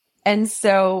motivation. And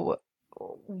so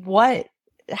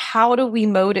how do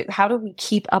we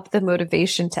keep up the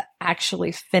motivation to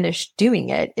actually finish doing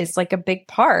it is like a big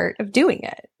part of doing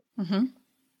it.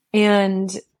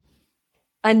 And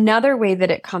another way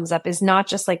that it comes up is not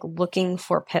just like looking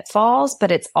for pitfalls,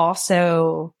 but it's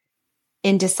also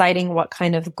in deciding what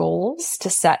kind of goals to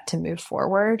set to move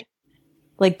forward.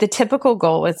 Like the typical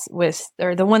goal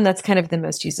or the one that's kind of the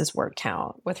most used is word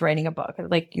count with writing a book.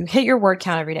 Like you hit your word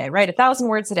count every day, write 1,000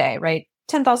 words a day, write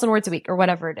 10,000 words a week or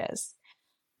whatever it is.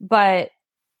 But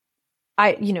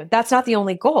that's not the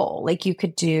only goal. Like you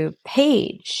could do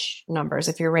page numbers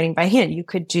if you're writing by hand. You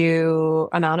could do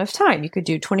amount of time. You could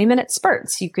do 20-minute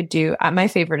spurts. You could do, my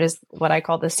favorite is what I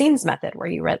call the scenes method, where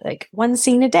you write like one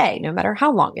scene a day, no matter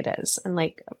how long it is. And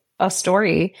like a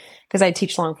story, because I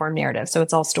teach long form narrative, so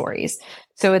it's all stories.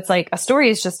 So it's like a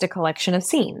story is just a collection of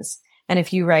scenes. And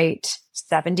if you write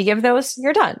 70 of those,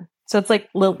 you're done. So it's like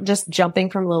just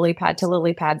jumping from lily pad to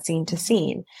lily pad, scene to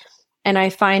scene. And I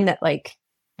find that like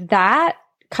that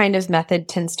kind of method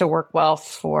tends to work well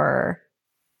for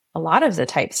a lot of the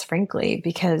types, frankly,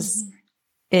 because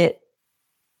it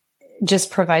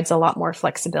just provides a lot more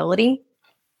flexibility.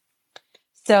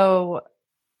 So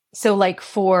like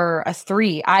for a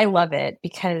 3, I love it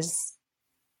because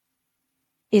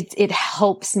it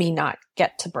helps me not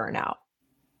get to burnout.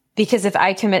 Because if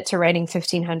I commit to writing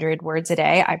 1,500 words a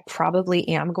day, I probably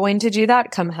am going to do that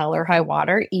come hell or high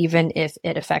water, even if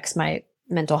it affects my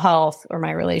mental health or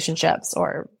my relationships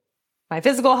or my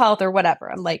physical health or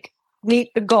whatever. I'm like,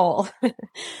 meet the goal.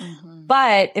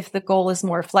 But if the goal is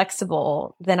more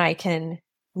flexible, then I can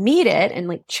meet it and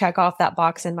like check off that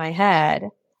box in my head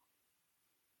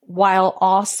while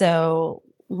also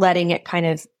letting it kind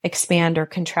of expand or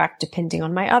contract depending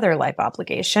on my other life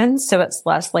obligations. So it's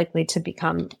less likely to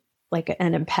become like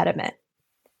an impediment.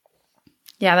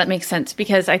 Yeah, that makes sense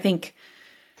because I think,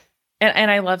 and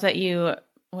I love that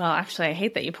actually, I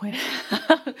hate that you pointed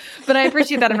out, but I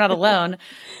appreciate that I'm not alone.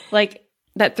 Like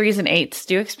that 3s and 8s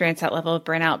do experience that level of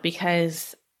burnout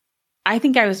because I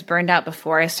think I was burned out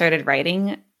before I started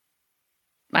writing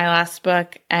my last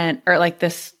book or like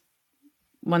this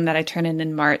one that I turned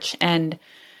in March. And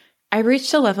I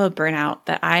reached a level of burnout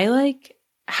that I like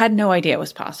had no idea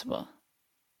was possible.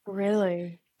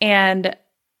 Really? And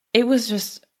it was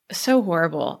just so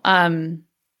horrible.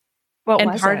 What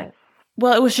was it?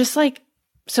 Well, it was just like,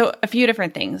 so a few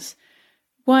different things.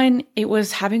 One, it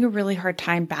was having a really hard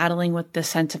time battling with the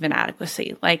sense of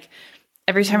inadequacy. Like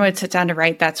every time I would sit down to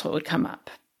write, that's what would come up.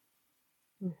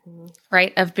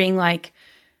 Right? Of being like,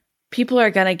 people are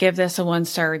going to give this a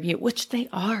 1-star review, which they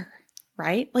are,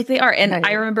 right? Like they are. And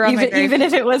I remember even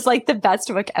if it was like the best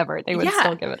book ever, they would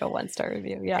still give it a 1-star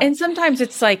review. Yeah. And sometimes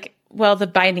it's like, well, the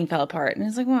binding fell apart. And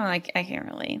it's like, well, I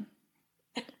can't really,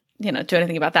 do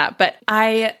anything about that. But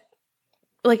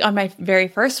like on my very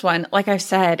first one, like I've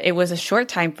said, it was a short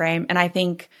time frame. And I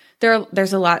think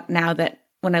there's a lot now that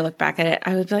when I look back at it,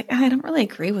 I would be like, I don't really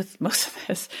agree with most of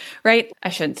this, right? I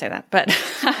shouldn't say that, but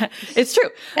it's true.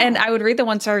 And I would read the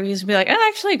one-star reviews and be like, I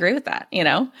actually agree with that,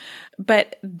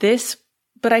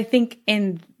 But I think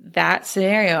in that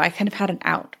scenario, I kind of had an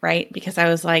out, right? Because I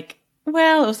was like,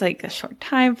 well, it was like a short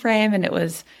time frame and it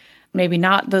was maybe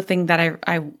not the thing that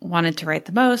I wanted to write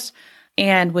the most.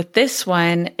 And with this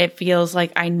one, it feels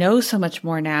like I know so much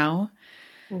more now.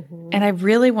 And I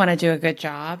really want to do a good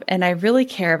job. And I really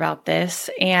care about this.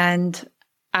 And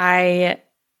I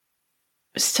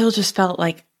still just felt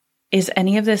like, is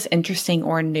any of this interesting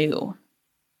or new?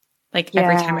 Like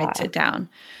every time I'd sit down.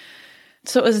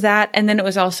 So it was that. And then it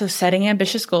was also setting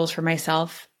ambitious goals for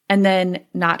myself and then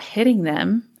not hitting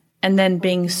them and then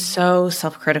being so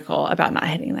self-critical about not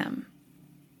hitting them.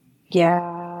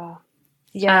 Yeah.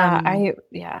 Yeah. I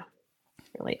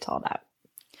relate to all that.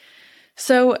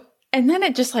 So, and then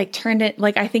it just like turned it,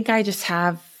 like, I think I just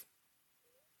have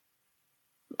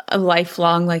a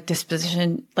lifelong like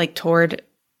disposition, like toward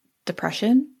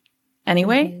depression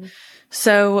anyway.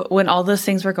 So when all those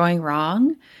things were going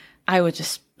wrong, I would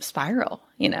just spiral,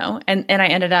 and I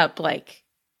ended up like,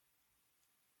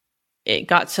 it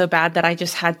got so bad that I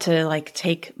just had to like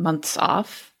take months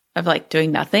off of like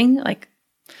doing nothing, like,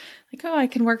 oh, I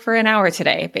can work for an hour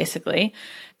today, basically.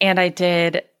 And I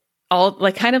did all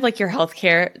like kind of like your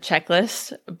healthcare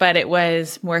checklist, but it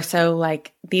was more so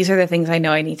like, these are the things I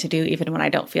know I need to do even when I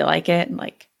don't feel like it. And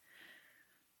like,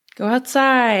 go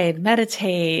outside,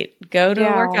 meditate, go to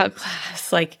a workout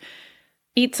class, like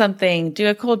eat something, do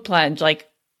a cold plunge, like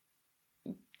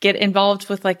get involved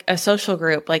with like a social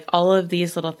group, like all of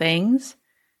these little things,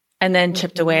 and then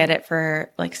chipped away at it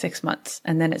for like 6 months.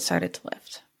 And then it started to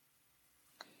lift.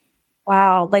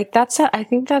 Wow. Like I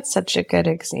think that's such a good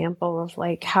example of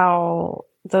like how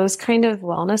those kind of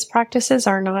wellness practices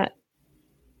are not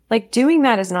like doing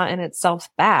that is not in itself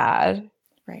bad.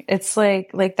 Right. It's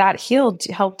like that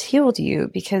helped heal you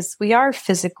because we are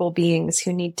physical beings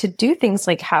who need to do things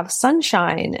like have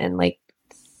sunshine and like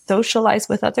socialize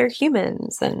with other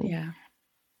humans. And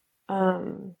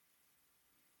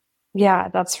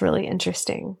that's really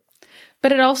interesting.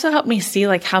 But it also helped me see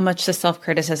like how much the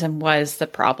self-criticism was the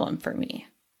problem for me.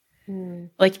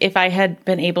 Like if I had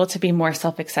been able to be more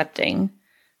self-accepting,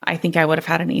 I think I would have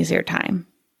had an easier time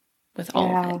with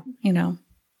all of it,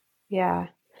 Yeah.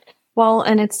 Well,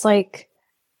 and it's like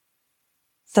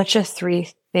such a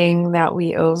thing that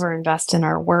we overinvest in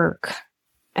our work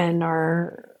and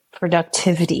our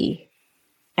productivity.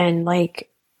 And like,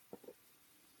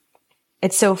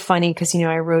 it's so funny because,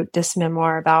 I wrote this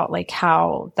memoir about like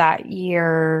how that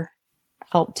year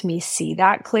helped me see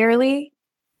that clearly,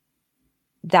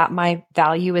 that my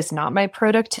value is not my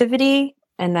productivity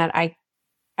and that I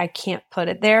can't put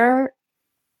it there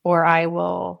or I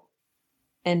will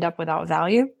end up without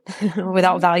value,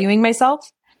 without valuing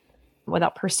myself,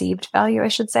 without perceived value, I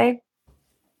should say.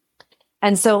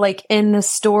 And so like in the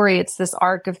story, it's this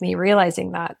arc of me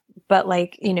realizing that, but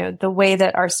like, the way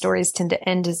that our stories tend to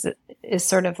end is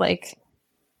sort of like,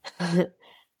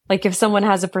 like if someone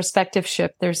has a perspective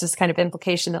shift, there's this kind of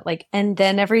implication that like, and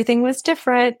then everything was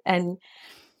different. And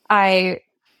I'm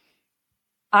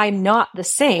not the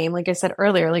same. Like I said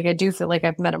earlier, like I do feel like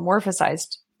I've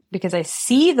metamorphosized because I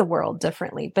see the world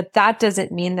differently, but that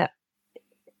doesn't mean that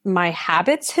my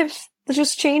habits have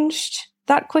just changed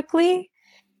that quickly.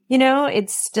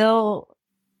 It's still,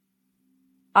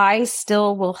 I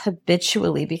still will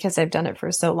habitually, because I've done it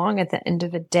for so long, at the end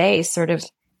of the day, sort of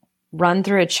run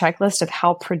through a checklist of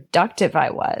how productive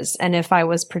I was. And if I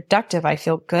was productive, I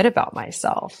feel good about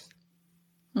myself.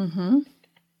 Which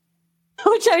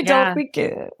I don't think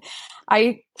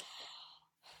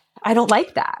I don't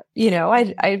like that.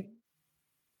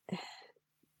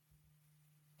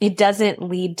 It doesn't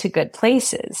lead to good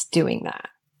places doing that.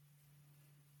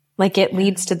 Like it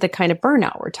leads to the kind of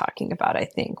burnout we're talking about, I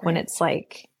think, when it's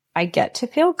like, I get to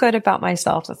feel good about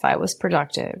myself if I was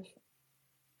productive.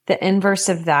 The inverse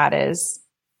of that is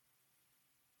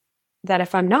that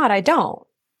if I'm not, I don't.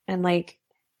 And like,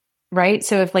 right?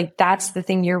 So if like, that's the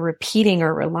thing you're repeating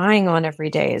or relying on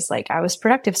every day is like, I was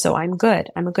productive, so I'm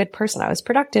good. I'm a good person. I was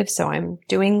productive, so I'm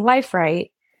doing life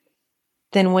right.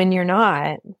 Then when you're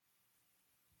not,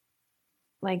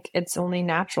 like, it's only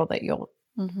natural that you'll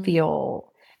feel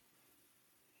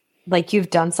like you've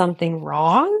done something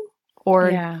wrong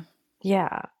or I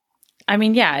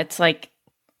mean, it's like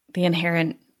the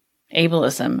inherent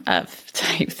ableism of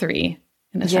type 3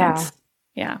 in a sense.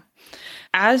 Yeah.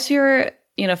 As you're,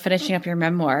 finishing up your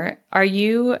memoir, are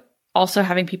you also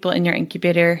having people in your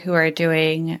incubator who are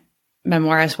doing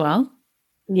memoir as well?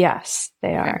 Yes,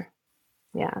 they are.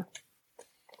 Yeah.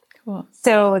 Cool.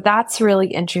 So that's really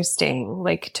interesting,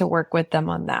 like to work with them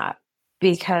on that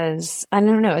because I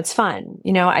don't know, it's fun.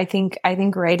 You know, I think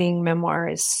writing memoir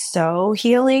is so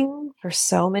healing for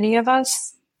so many of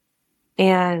us.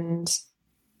 And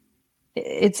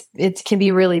it can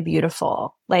be really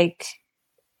beautiful. Like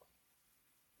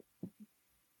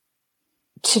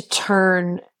to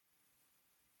turn,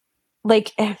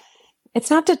 like, it's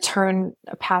not to turn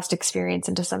a past experience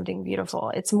into something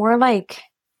beautiful. It's more like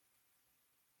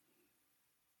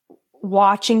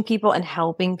watching people and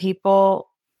helping people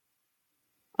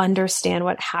understand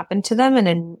what happened to them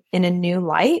in a new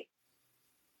light.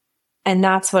 And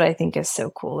that's what I think is so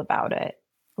cool about it.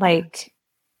 Like,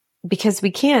 because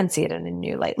we can see it in a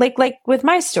new light. Like with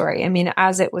my story, I mean,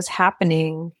 as it was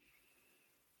happening,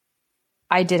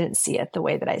 I didn't see it the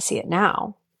way that I see it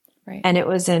now. Right. And it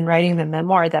was in writing the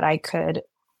memoir that I could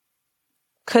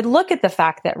look at the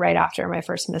fact that right after my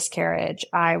first miscarriage,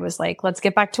 I was like, let's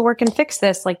get back to work and fix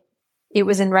this. Like, it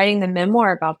was in writing the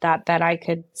memoir about that I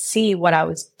could see what I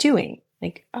was doing.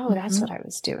 Like, oh, that's what I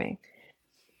was doing.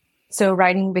 So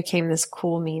writing became this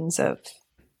cool means of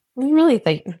really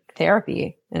like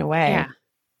therapy in a way. Yeah.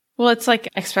 Well, it's like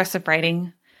expressive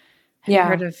writing. Have you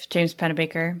heard of James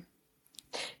Pennebaker?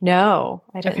 No,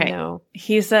 I didn't know.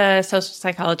 He's a social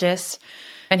psychologist,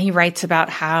 and he writes about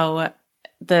how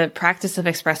the practice of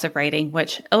expressive writing,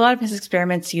 which a lot of his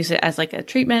experiments use it as like a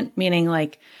treatment, meaning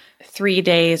like 3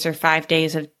 days or 5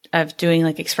 days of doing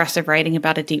like expressive writing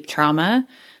about a deep trauma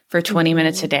for 20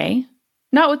 minutes a day.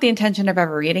 Not with the intention of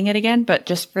ever reading it again, but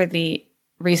just for the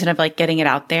reason of like getting it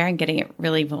out there and getting it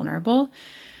really vulnerable.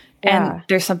 Yeah. And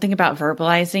there's something about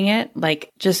verbalizing it,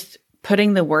 like just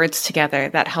putting the words together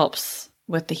that helps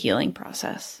with the healing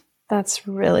process. That's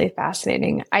really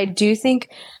fascinating. I do think,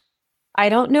 I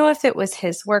don't know if it was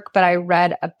his work, but I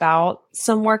read about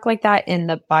some work like that in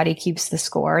The Body Keeps the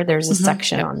Score. There's a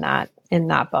section on that in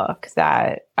that book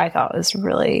that I thought was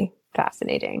really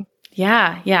fascinating.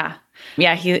 Yeah. Yeah.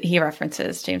 Yeah. He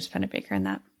references James Pennebaker in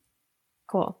that.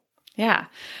 Cool. Yeah.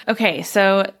 Okay.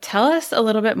 So tell us a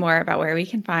little bit more about where we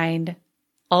can find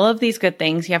all of these good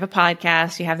things. You have a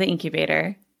podcast, you have the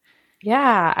incubator.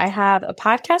 Yeah. I have a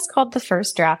podcast called The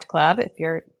First Draft Club.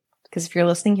 Because if you're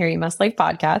listening here, you must like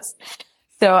podcasts.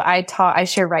 So I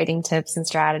share writing tips and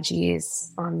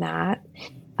strategies on that.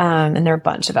 And there are a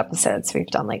bunch of episodes we've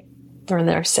done, like they're in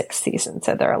their 6th season.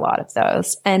 So there are a lot of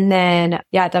those. And then,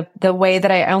 the way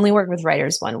that I only work with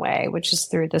writers one way, which is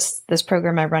through this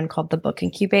program I run called the Book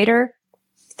Incubator.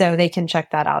 So they can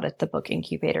check that out at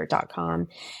thebookincubator.com.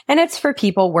 And it's for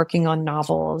people working on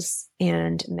novels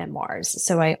and memoirs.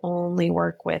 So I only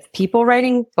work with people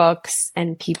writing books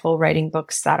and people writing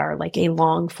books that are like a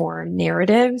long form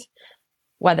narrative,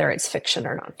 whether it's fiction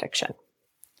or nonfiction.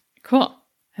 Cool.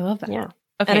 I love that. Yeah.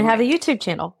 Okay. And I have a YouTube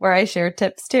channel where I share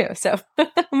tips too. So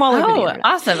I'm all over the internet.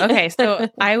 Awesome. Okay. So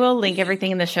I will link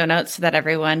everything in the show notes so that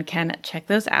everyone can check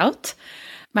those out.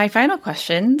 My final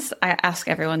questions, I ask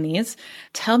everyone these.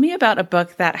 Tell me about a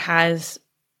book that has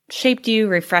shaped you,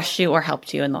 refreshed you, or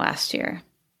helped you in the last year.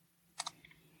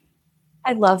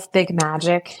 I love Big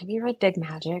Magic. Have you read Big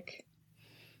Magic?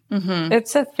 Mm-hmm.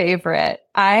 It's a favorite.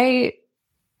 I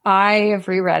have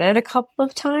reread it a couple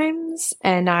of times,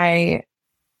 and I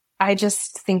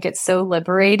just think it's so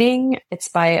liberating. It's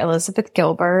by Elizabeth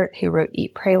Gilbert, who wrote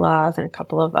Eat, Pray, Love and a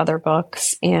couple of other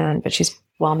books, but she's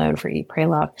well known for Eat, Pray,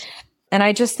 Love. And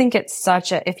I just think it's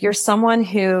if you're someone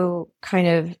who kind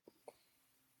of,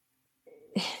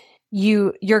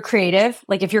 you're creative,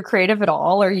 like if you're creative at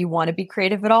all, or you want to be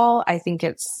creative at all, I think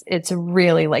it's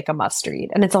really like a must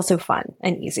read. And it's also fun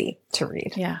and easy to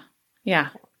read. Yeah. Yeah.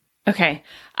 Okay.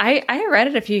 I read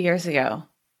it a few years ago,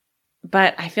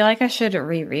 but I feel like I should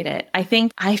reread it. I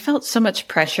think I felt so much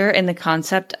pressure in the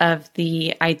concept of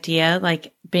the idea,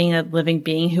 like being a living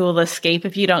being who will escape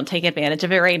if you don't take advantage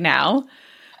of it right now.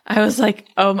 I was like,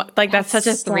 oh, like that's such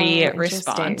a 3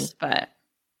 response, but.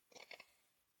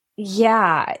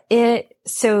 Yeah.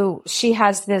 So she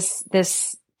has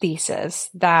this thesis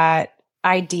that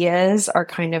ideas are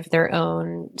kind of their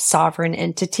own sovereign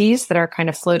entities that are kind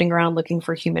of floating around looking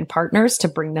for human partners to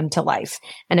bring them to life.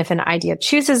 And if an idea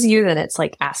chooses you, then it's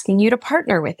like asking you to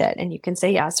partner with it. And you can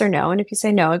say yes or no. And if you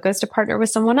say no, it goes to partner with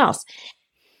someone else.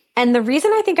 And the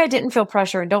reason I think I didn't feel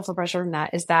pressure and don't feel pressure from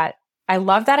that is that I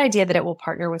love that idea that it will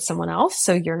partner with someone else.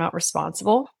 So you're not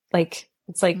responsible. Like,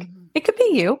 it's like, it could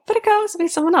be you, but it could also be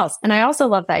someone else. And I also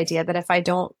love the idea that if I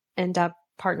don't end up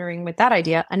partnering with that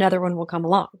idea, another one will come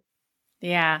along.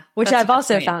 Yeah. Which I've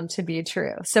also found to be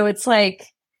true. So it's like,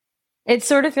 it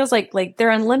sort of feels like they're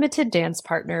unlimited dance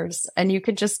partners. And you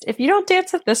could just, if you don't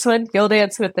dance with this one, you'll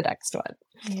dance with the next one.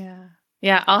 Yeah.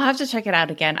 Yeah. I'll have to check it out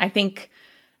again. I think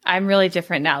I'm really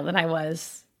different now than I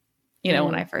was,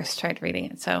 when I first tried reading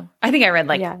it. So I think I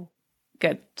read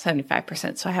good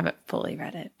 75%. So I haven't fully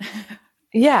read it.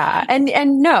 Yeah.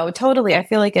 And no, totally. I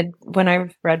feel like when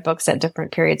I've read books at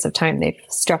different periods of time, they've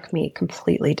struck me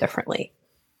completely differently.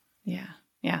 Yeah.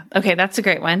 Yeah. Okay. That's a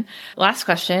great one. Last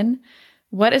question.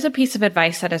 What is a piece of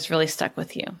advice that has really stuck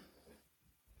with you?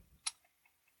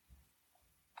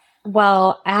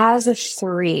 Well, as a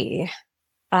 3,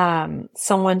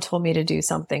 someone told me to do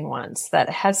something once that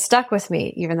has stuck with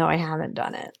me, even though I haven't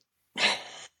done it.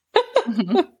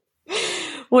 Mm-hmm.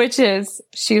 Which is,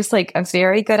 she was like, a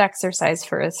very good exercise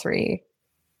for a 3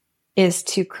 is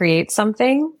to create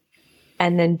something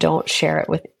and then don't share it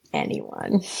with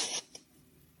anyone.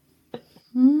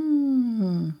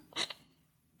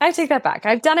 I take that back.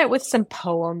 I've done it with some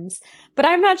poems, but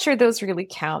I'm not sure those really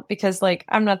count because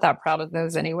I'm not that proud of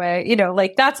those anyway.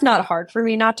 That's not hard for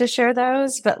me not to share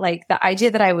those, but the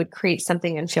idea that I would create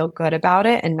something and feel good about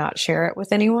it and not share it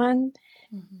with anyone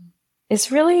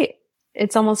is really,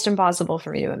 it's almost impossible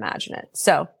for me to imagine it.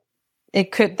 So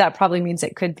that probably means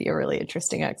it could be a really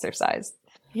interesting exercise.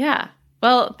 Yeah.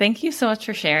 Well, thank you so much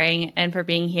for sharing and for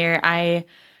being here.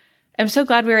 I'm so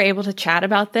glad we were able to chat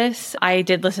about this. I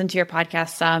did listen to your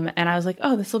podcast some, and I was like,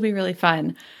 oh, this will be really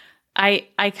fun.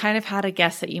 I kind of had a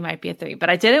guess that you might be a 3, but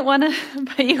I didn't want to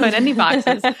put you in any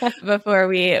boxes before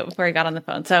we got on the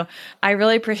phone. So I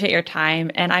really appreciate your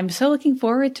time, and I'm so looking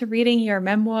forward to reading your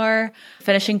memoir,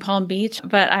 finishing Palm Beach.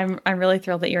 But I'm really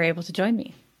thrilled that you're able to join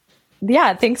me.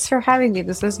 Yeah, thanks for having me.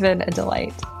 This has been a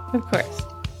delight. Of course.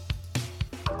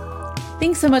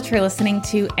 Thanks so much for listening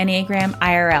to Enneagram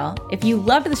IRL. If you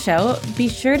loved the show, be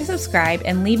sure to subscribe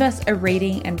and leave us a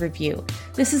rating and review.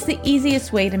 This is the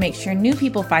easiest way to make sure new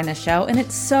people find the show, and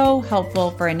it's so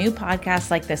helpful for a new podcast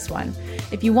like this one.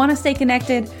 If you want to stay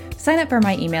connected, sign up for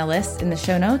my email list in the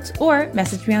show notes or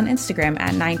message me on Instagram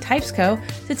at 9typesco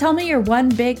to tell me your one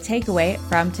big takeaway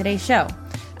from today's show.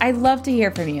 I'd love to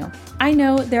hear from you. I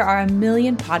know there are a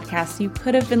million podcasts you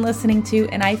could have been listening to,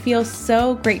 and I feel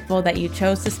so grateful that you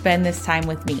chose to spend this time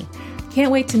with me.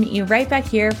 Can't wait to meet you right back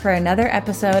here for another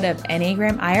episode of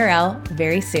Enneagram IRL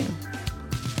very soon.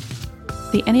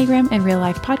 The Enneagram in Real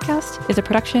Life podcast is a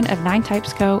production of 9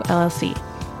 Types Co. LLC.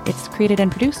 It's created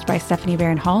and produced by Stephanie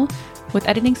Barron Hall, with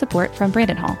editing support from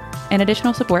Brandon Hall, and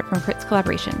additional support from Crit's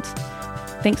Collaborations.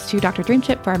 Thanks to Dr.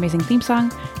 Dreamship for our amazing theme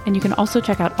song, and you can also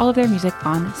check out all of their music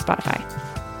on Spotify.